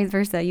 And vice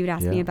versa. You'd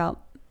ask me Yeah. about,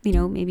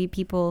 maybe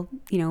people,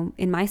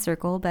 in my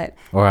circle, but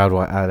Or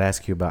I'd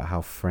ask you about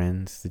how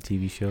Friends, the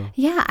TV show.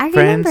 yeah, I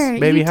Friends? remember.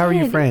 Baby, you how are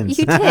your did. friends?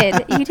 You did.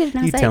 And I You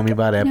was tell me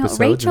about episodes and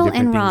Rachel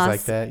different and things Ross.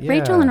 like that.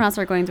 Rachel Yeah. and Ross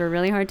are going through a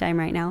really hard time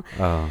right now.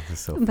 Oh, that's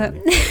so But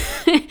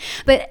funny.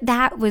 but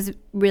that was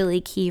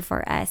really key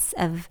for us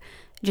of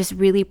just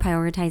really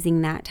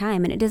prioritizing that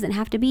time. And it doesn't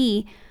have to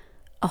be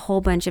a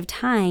whole bunch of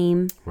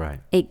time. Right.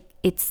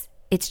 It's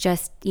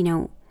just,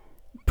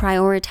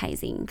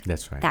 prioritizing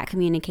That's right. that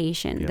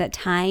communication, Yep. that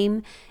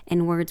time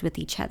and words with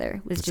each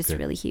other was just good.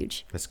 really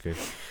huge. That's good.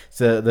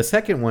 So the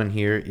second one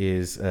here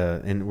is,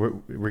 and we're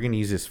going to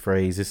use this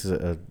phrase. This is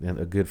a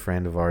good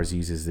friend of ours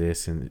uses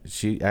this, and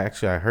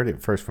I heard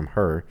it first from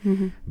her,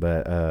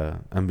 but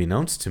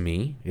unbeknownst to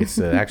me, it's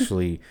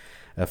actually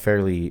a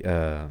fairly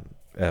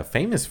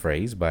famous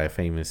phrase by a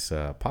famous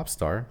pop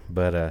star.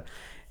 But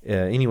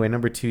anyway,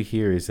 number 2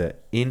 here is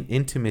that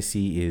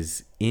intimacy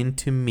is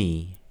into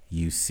me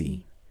you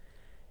see.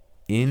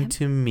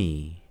 Into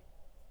me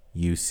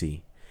you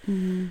see.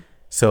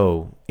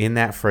 So in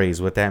that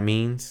phrase, what that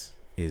means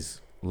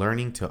is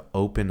learning to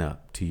open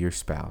up to your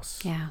spouse.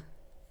 Yeah.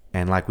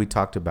 And like we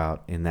talked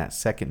about in that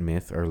second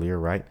myth earlier,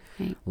 right?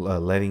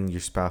 Letting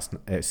your spouse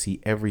see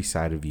every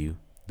side of you,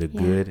 the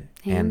good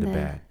and the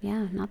bad.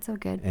 Yeah, not so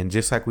good. And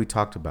just like we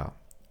talked about,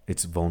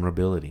 it's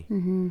vulnerability.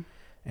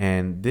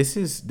 And this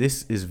is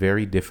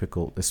very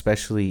difficult,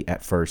 especially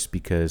at first,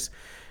 because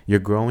you're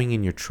growing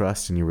in your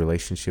trust and your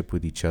relationship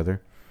with each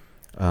other.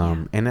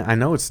 And I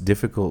know it's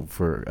difficult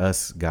for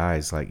us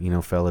guys, like,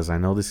 fellas, I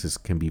know this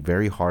can be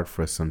very hard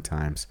for us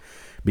sometimes,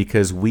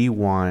 because we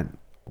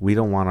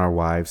don't want our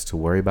wives to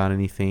worry about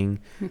anything,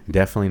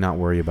 definitely not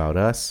worry about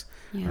us.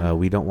 Yeah.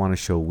 We don't want to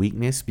show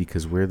weakness,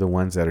 because we're the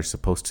ones that are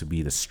supposed to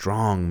be the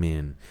strong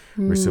men.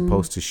 We're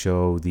supposed to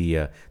show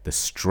the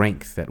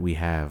strength that we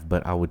have.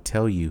 But I would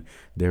tell you,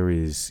 there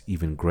is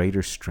even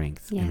greater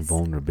strength in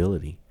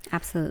vulnerability.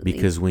 Absolutely.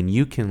 Because when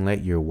you can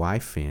let your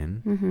wife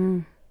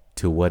in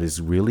to what is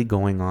really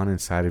going on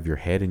inside of your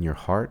head and your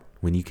heart,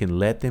 when you can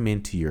let them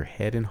into your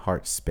head and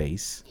heart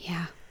space,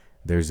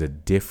 there's a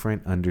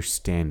different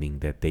understanding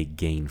that they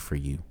gain for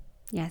you.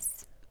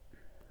 Yes.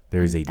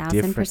 There's a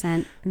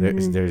 1,000%.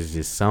 There's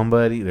just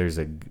somebody, there's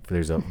a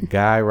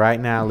guy right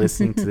now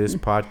listening to this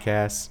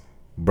podcast.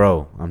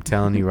 Bro, I'm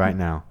telling you right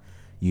now,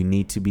 you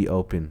need to be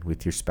open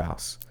with your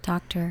spouse.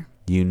 Talk to her.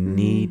 You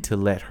need to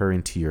let her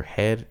into your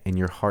head and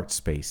your heart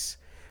space,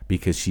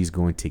 because she's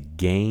going to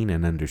gain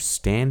an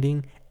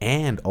understanding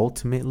and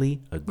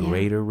ultimately a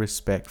greater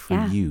respect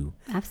for you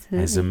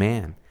as a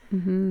man.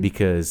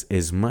 Because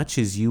as much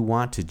as you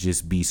want to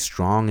just be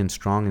strong and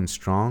strong and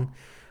strong,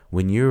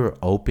 when you're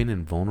open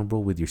and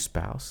vulnerable with your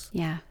spouse,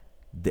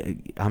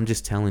 I'm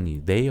just telling you,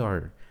 they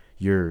are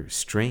your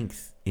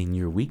strength in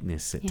your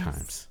weakness at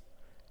times.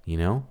 You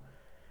know,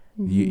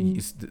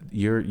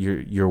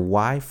 your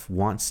wife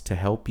wants to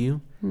help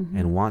you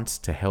and wants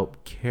to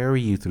help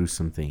carry you through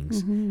some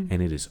things,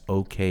 and it is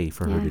okay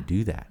for her to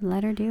do that.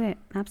 Let her do it.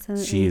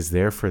 Absolutely. She is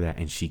there for that,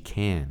 and she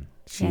can.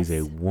 She is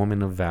a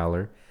woman of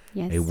valor,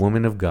 a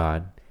woman of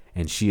God,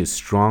 and she is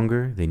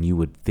stronger than you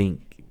would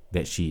think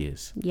that she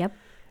is. Yep.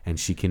 And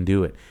she can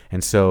do it.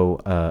 And so,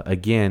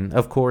 again,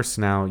 of course,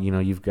 now,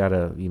 you've got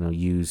to,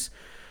 use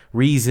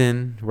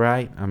reason,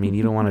 right? I mean,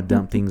 you don't want to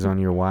dump things on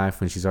your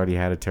wife when she's already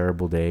had a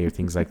terrible day or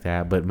things like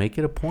that, but make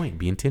it a point.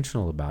 Be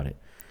intentional about it.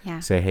 Yeah.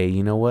 Say, hey,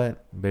 you know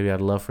what, baby,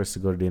 I'd love for us to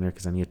go to dinner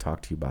because I need to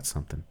talk to you about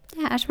something.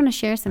 Yeah, I just want to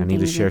share something. I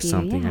need to share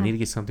something. Yeah. I need to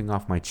get something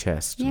off my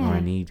chest. Or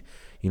I need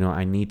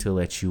to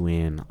let you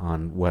in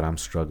on what I'm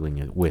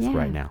struggling with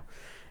right now.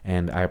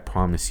 And I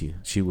promise you,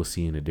 she will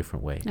see in a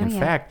different way. In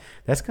fact,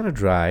 that's going to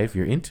drive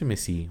your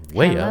intimacy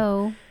way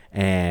up.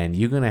 And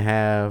you're going to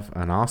have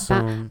an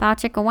awesome... Bow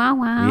chicka wow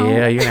wow.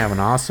 Yeah, you're going to have an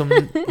awesome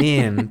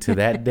end to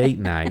that date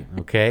night,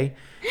 okay?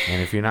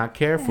 And if you're not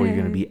careful, you're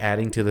going to be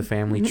adding to the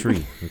family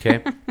tree,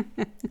 okay?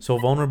 So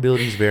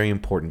vulnerability is very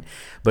important.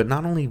 But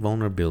not only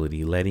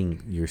vulnerability,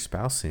 letting your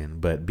spouse in,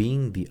 but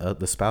being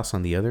the spouse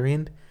on the other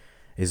end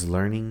is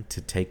learning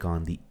to take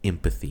on the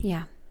empathy.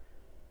 Yeah.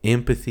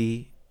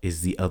 Empathy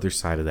is the other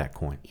side of that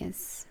coin.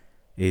 Yes.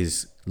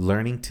 Is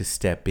learning to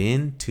step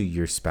into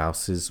your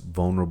spouse's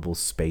vulnerable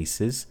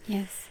spaces.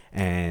 Yes.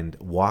 And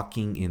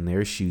walking in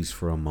their shoes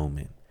for a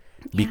moment.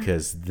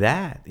 Because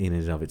that in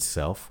and of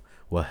itself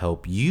will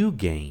help you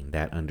gain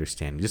that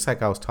understanding. Just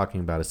like I was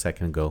talking about a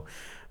second ago,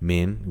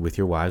 men with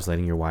your wives,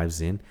 letting your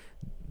wives in,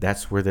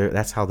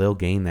 that's how they'll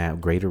gain that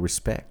greater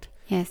respect.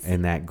 Yes.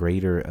 And that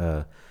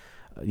greater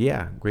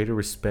greater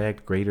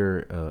respect,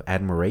 greater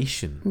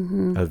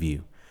admiration of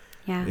you.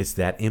 Yeah. It's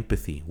that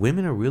empathy.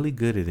 Women are really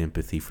good at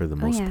empathy for the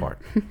most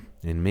part.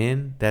 And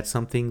men, that's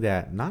something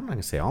that, I'm not going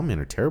to say all men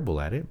are terrible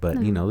at it, but,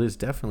 there's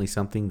definitely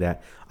something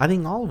that I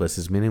think all of us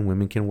as men and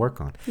women can work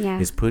on. Yeah.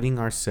 Is putting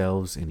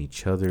ourselves in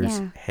each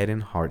other's head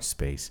and heart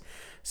space,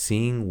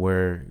 seeing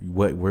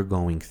what we're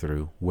going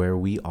through, where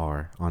we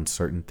are on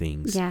certain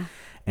things. Yeah.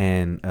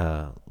 And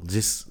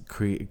just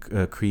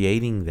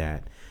creating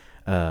that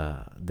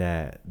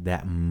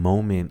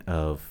moment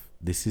of,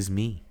 this is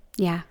me.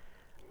 Yeah.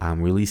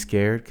 I'm really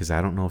scared because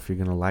I don't know if you're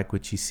going to like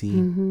what you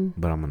see,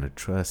 but I'm going to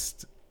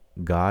trust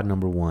God,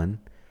 number one,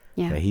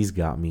 that he's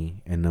got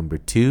me. And number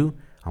two,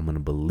 I'm going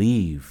to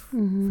believe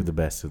for the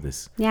best of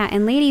this. Yeah.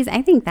 And ladies,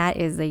 I think that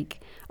is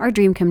like our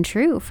dream come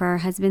true for our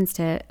husbands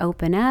to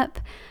open up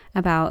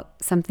about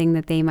something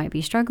that they might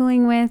be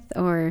struggling with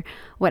or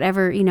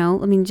whatever, I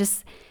mean,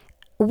 just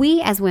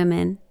we as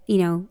women,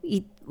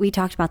 we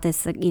talked about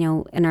this,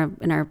 in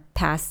our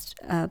past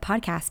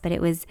podcast, but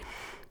it was,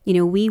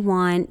 we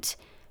want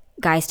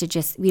guys to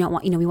just, we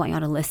want y'all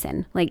to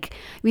listen. Like,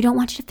 we don't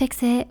want you to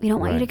fix it. We don't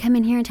want you to come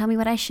in here and tell me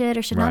what I should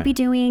or should not be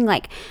doing.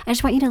 Like, I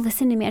just want you to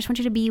listen to me. I just want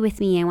you to be with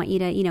me. I want you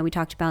to, we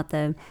talked about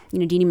the, do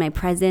you need my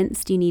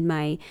presence? Do you need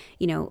my,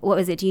 what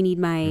was it? Do you need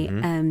my,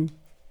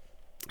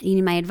 do you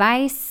need my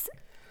advice?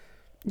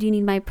 Do you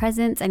need my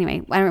presence?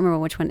 Anyway, I don't remember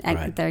which one,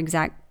 the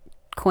exact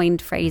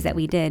coined phrase that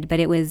we did, but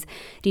it was,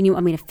 do you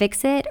want me to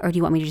fix it or do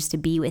you want me just to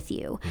be with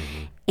you?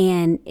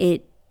 And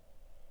it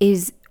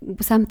is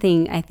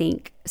something I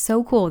think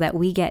so cool that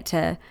we get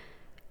to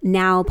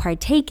now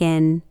partake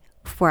in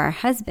for our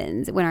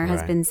husbands when our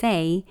husbands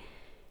say,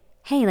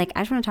 hey, like,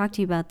 I just want to talk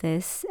to you about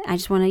this. I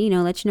just want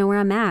to, let you know where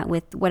I'm at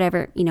with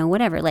whatever.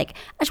 Like,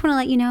 I just want to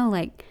let you know,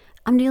 like,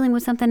 I'm dealing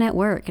with something at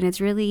work and it's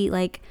really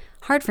like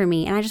hard for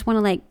me. And I just want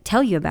to like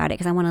tell you about it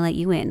because I want to let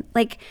you in.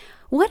 Like,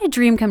 what a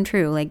dream come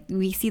true. Like,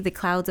 we see the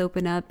clouds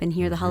open up and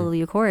hear the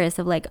Hallelujah chorus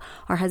of like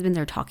our husbands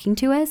are talking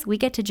to us. We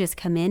get to just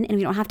come in and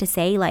we don't have to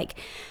say like,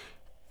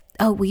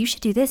 oh, well, you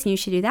should do this and you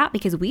should do that,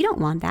 because we don't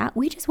want that.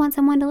 We just want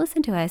someone to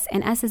listen to us.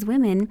 And us as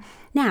women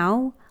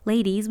now,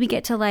 ladies, we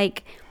get to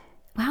like,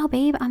 wow,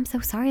 babe, I'm so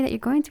sorry that you're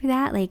going through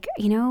that. Like,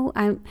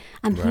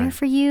 I'm here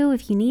for you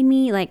if you need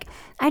me. Like,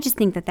 I just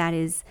think that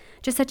is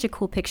just such a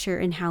cool picture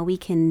in how we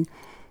can,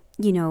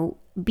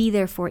 be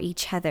there for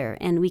each other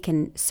and we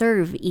can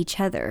serve each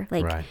other.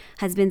 Like,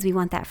 husbands, we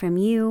want that from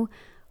you.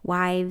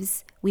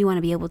 Wives, we want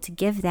to be able to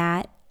give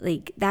that.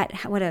 Like, that,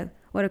 what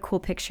a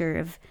cool picture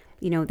of,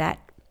 that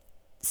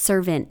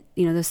servant,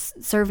 the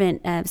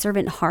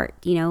servant heart,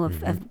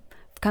 of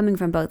coming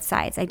from both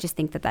sides. I just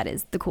think that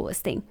is the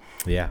coolest thing.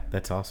 Yeah,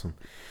 that's awesome.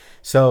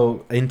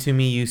 So, into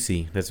me, you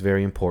see, that's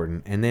very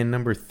important. And then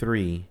number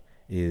 3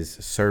 is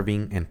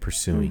serving and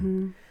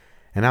pursuing.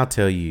 And I'll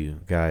tell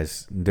you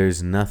guys,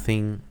 there's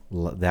nothing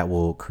that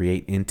will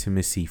create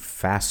intimacy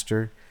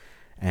faster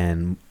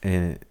and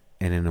in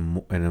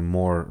a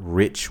more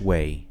rich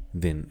way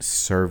than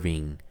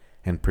serving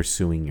and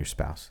pursuing your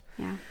spouse.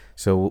 Yeah.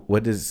 So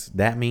what does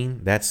that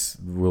mean? That's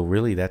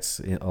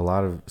a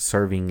lot of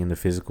serving in the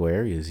physical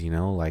areas,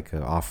 like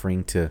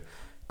offering to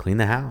clean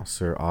the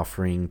house, or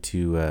offering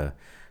to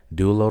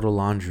do a load of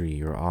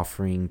laundry, or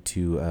offering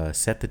to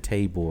set the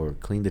table or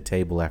clean the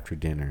table after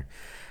dinner.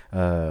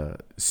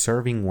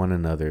 Serving one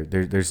another.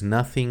 There's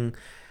nothing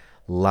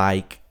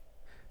like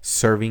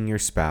serving your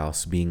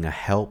spouse, being a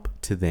help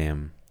to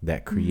them,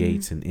 that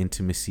creates an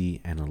intimacy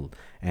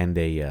and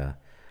a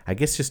I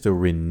guess just a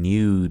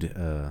renewed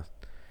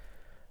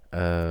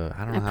I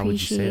don't know, how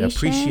would you say it?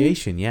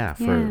 Appreciation,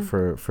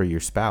 for your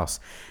spouse.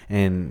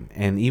 And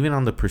even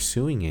on the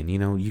pursuing end,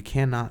 you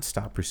cannot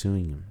stop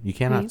pursuing him. You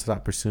cannot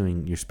stop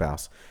pursuing your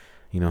spouse.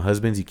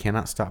 Husbands, you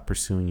cannot stop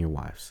pursuing your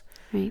wives.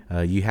 Right.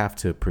 You have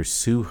to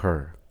pursue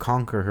her,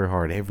 conquer her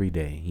heart every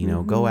day.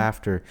 Go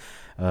after,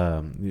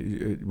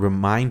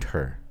 remind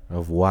her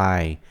of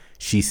why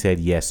she said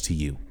yes to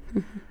you.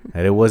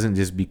 That it wasn't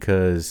just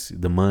because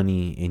the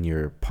money in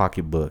your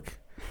pocketbook,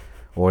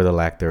 or the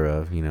lack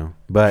thereof,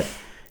 but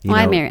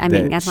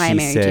that's why I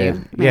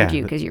married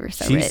you, because you were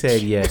so rich. She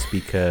said yes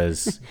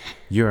because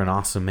you're an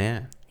awesome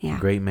man, a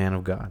great man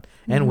of God.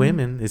 And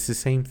women, it's the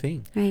same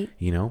thing. Right.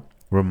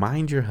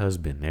 Remind your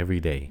husband every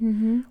day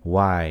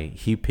why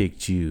he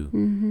picked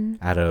you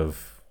out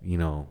of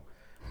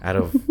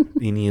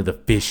any of the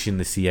fish in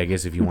the sea, I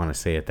guess, if you want to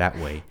say it that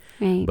way.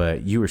 Right.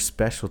 But you were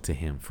special to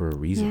him for a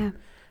reason. Yeah.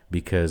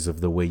 Because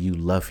of the way you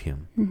love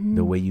him,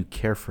 the way you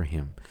care for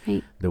him,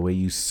 the way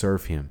you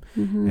serve him.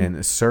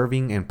 And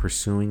serving and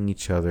pursuing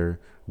each other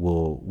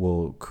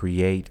will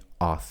create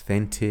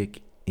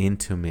authentic,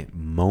 intimate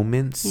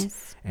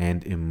moments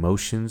and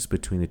emotions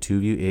between the two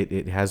of you.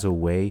 It has a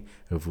way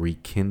of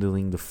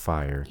rekindling the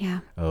fire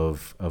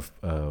of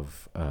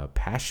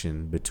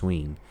passion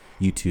between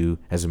you two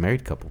as a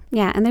married couple.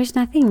 Yeah, and there's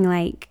nothing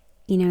like,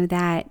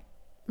 that,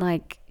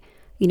 like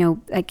you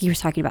were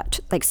talking about,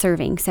 like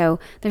serving. So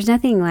there's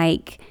nothing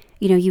like,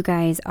 you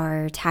guys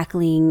are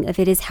tackling, if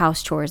it is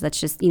house chores, that's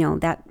just,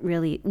 that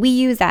really, we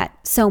use that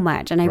so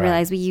much. And I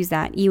realize we use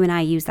that, you and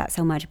I use that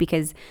so much,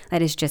 because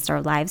that is just our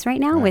lives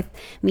right now. With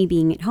me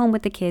being at home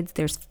with the kids,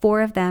 there's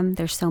 4 of them.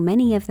 There's so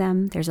many of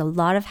them. There's a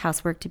lot of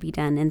housework to be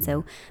done. And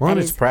so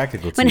it's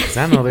practical too, because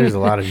I know there's a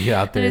lot of you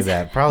out there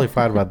that probably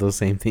fight about those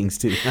same things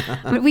too.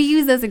 But we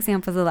use those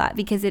examples a lot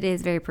because it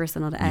is very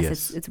personal to us.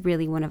 Yes. It's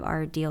really one of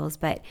our deals.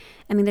 But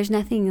I mean, there's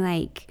nothing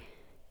like,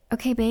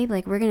 okay, babe,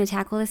 like we're going to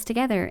tackle this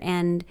together.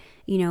 And,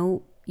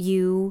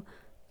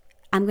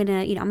 I'm going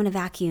to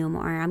vacuum,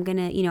 or I'm going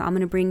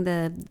to bring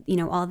the,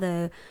 all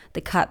the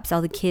cups,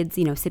 all the kids,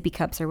 sippy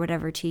cups or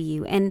whatever to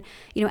you. And,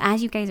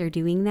 as you guys are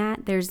doing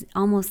that, there's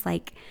almost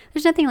like,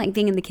 there's nothing like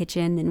being in the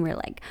kitchen and we're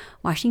like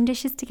washing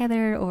dishes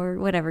together or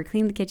whatever,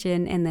 clean the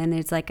kitchen. And then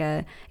there's like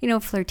a,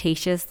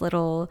 flirtatious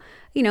little,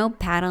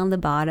 pat on the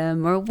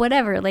bottom or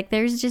whatever. Like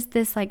there's just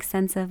this like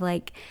sense of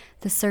like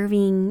the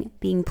serving,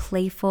 being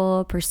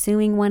playful,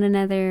 pursuing one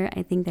another.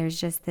 I think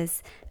there's just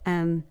this,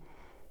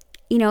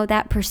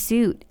 that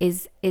pursuit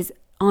is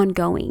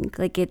ongoing.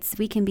 Like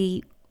we can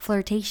be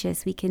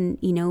flirtatious. We can,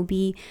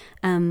 be,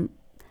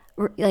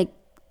 like,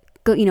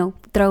 go,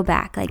 throw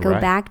back, like go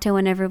back to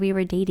whenever we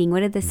were dating.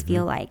 What did this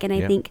feel like? And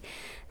I think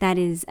that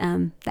is,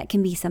 that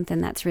can be something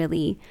that's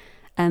really,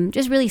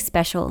 just really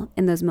special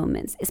in those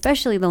moments,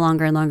 especially the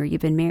longer and longer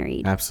you've been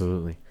married.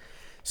 Absolutely.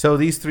 So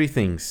these 3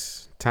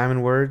 things, time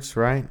and words,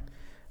 right?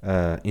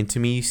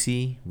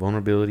 Intimacy,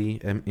 vulnerability,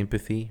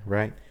 empathy,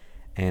 right?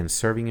 And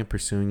serving and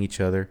pursuing each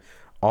other.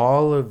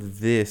 All of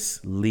this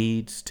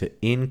leads to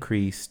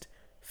increased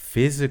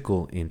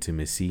physical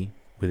intimacy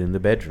within the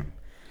bedroom.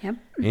 Yep.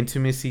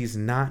 Intimacy is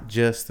not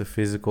just the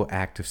physical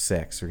act of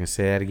sex. We're going to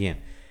say that again.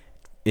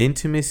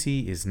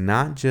 Intimacy is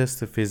not just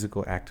the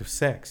physical act of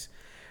sex.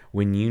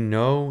 When you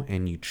know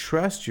and you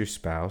trust your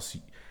spouse,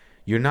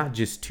 you're not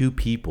just 2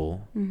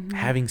 people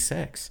having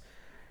sex.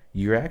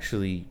 You're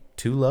actually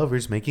 2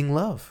 lovers making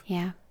love.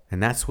 Yeah.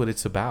 And that's what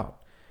it's about.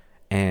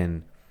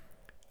 And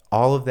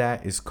all of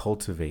that is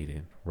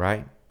cultivated,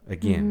 right?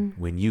 Again,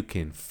 when you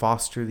can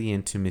foster the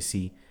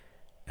intimacy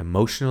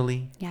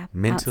emotionally,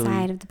 mentally,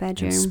 outside of the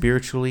bedroom, and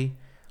spiritually,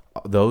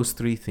 those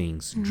 3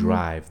 things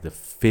drive the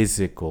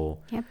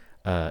physical,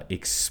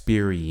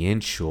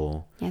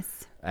 experiential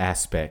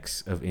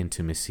aspects of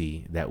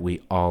intimacy that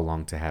we all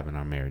long to have in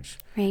our marriage.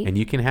 Right. And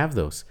you can have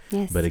those.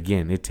 Yes. But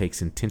again, it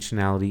takes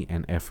intentionality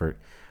and effort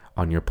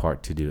on your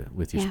part to do it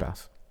with your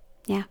spouse.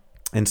 Yeah.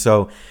 And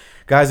so,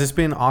 guys, it's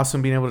been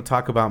awesome being able to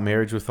talk about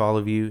marriage with all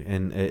of you,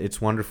 and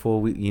it's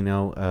wonderful.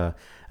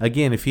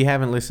 Again, if you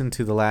haven't listened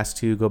to the last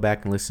 2, go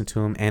back and listen to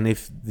them. And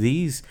if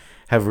these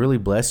have really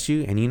blessed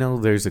you,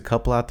 and there's a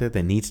couple out there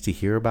that needs to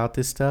hear about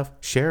this stuff,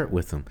 share it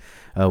with them.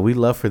 We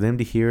love for them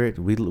to hear it.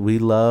 We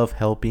love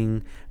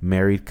helping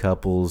married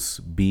couples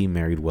be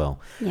married well,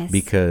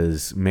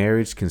 because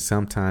marriage can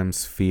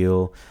sometimes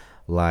feel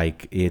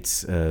like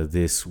it's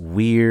this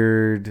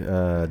weird,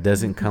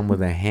 doesn't come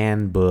with a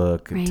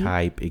handbook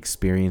type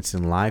experience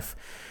in life.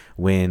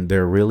 when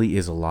there really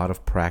is a lot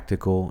of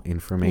practical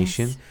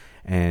information. Yes.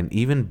 And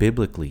even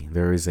biblically,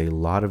 there is a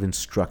lot of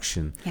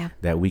instruction Yeah.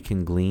 that we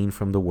can glean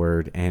from the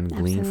word and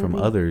glean from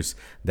Absolutely. others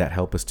that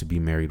help us to be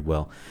married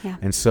well. Yeah.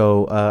 And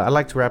so I'd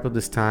like to wrap up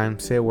this time,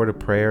 say a word of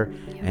prayer,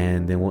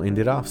 and then we'll end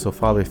it off. So,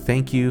 Father,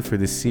 thank you for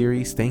this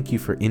series. Thank you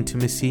for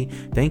intimacy.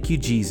 Thank you,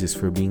 Jesus,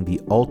 for being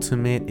the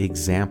ultimate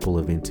example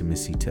of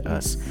intimacy to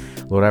us.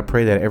 Lord, I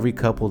pray that every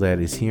couple that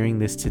is hearing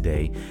this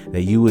today,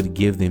 that you would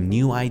give them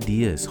new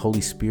ideas.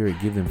 Holy Spirit,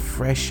 give them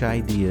fresh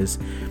ideas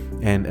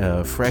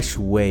and fresh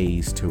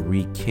ways to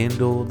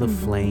rekindle the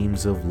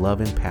flames of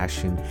love and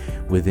passion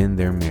within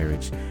their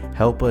marriage.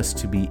 Help us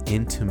to be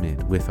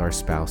intimate with our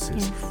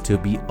spouses, to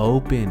be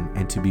open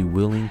and to be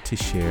willing to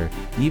share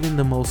even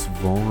the most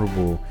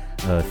vulnerable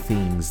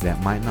things that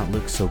might not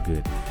look so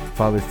good.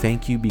 Father,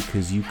 thank you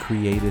because you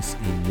create us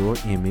in your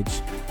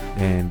image,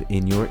 and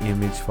in your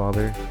image,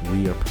 Father,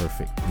 we are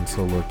perfect. And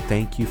so, Lord,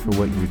 thank you for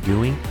what you're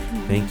doing.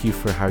 Thank you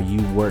for how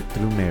you work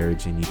through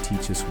marriage and you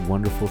teach us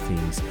wonderful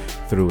things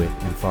through it.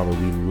 And Father,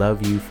 we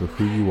love you for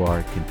who you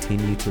are.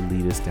 Continue to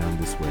lead us down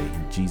this way.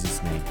 In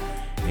Jesus' name,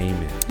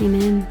 amen.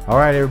 Amen. All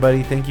right,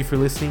 everybody. Thank you for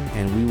listening,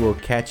 and we will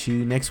catch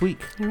you next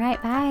week. All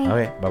right. Bye.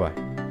 Okay,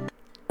 bye-bye.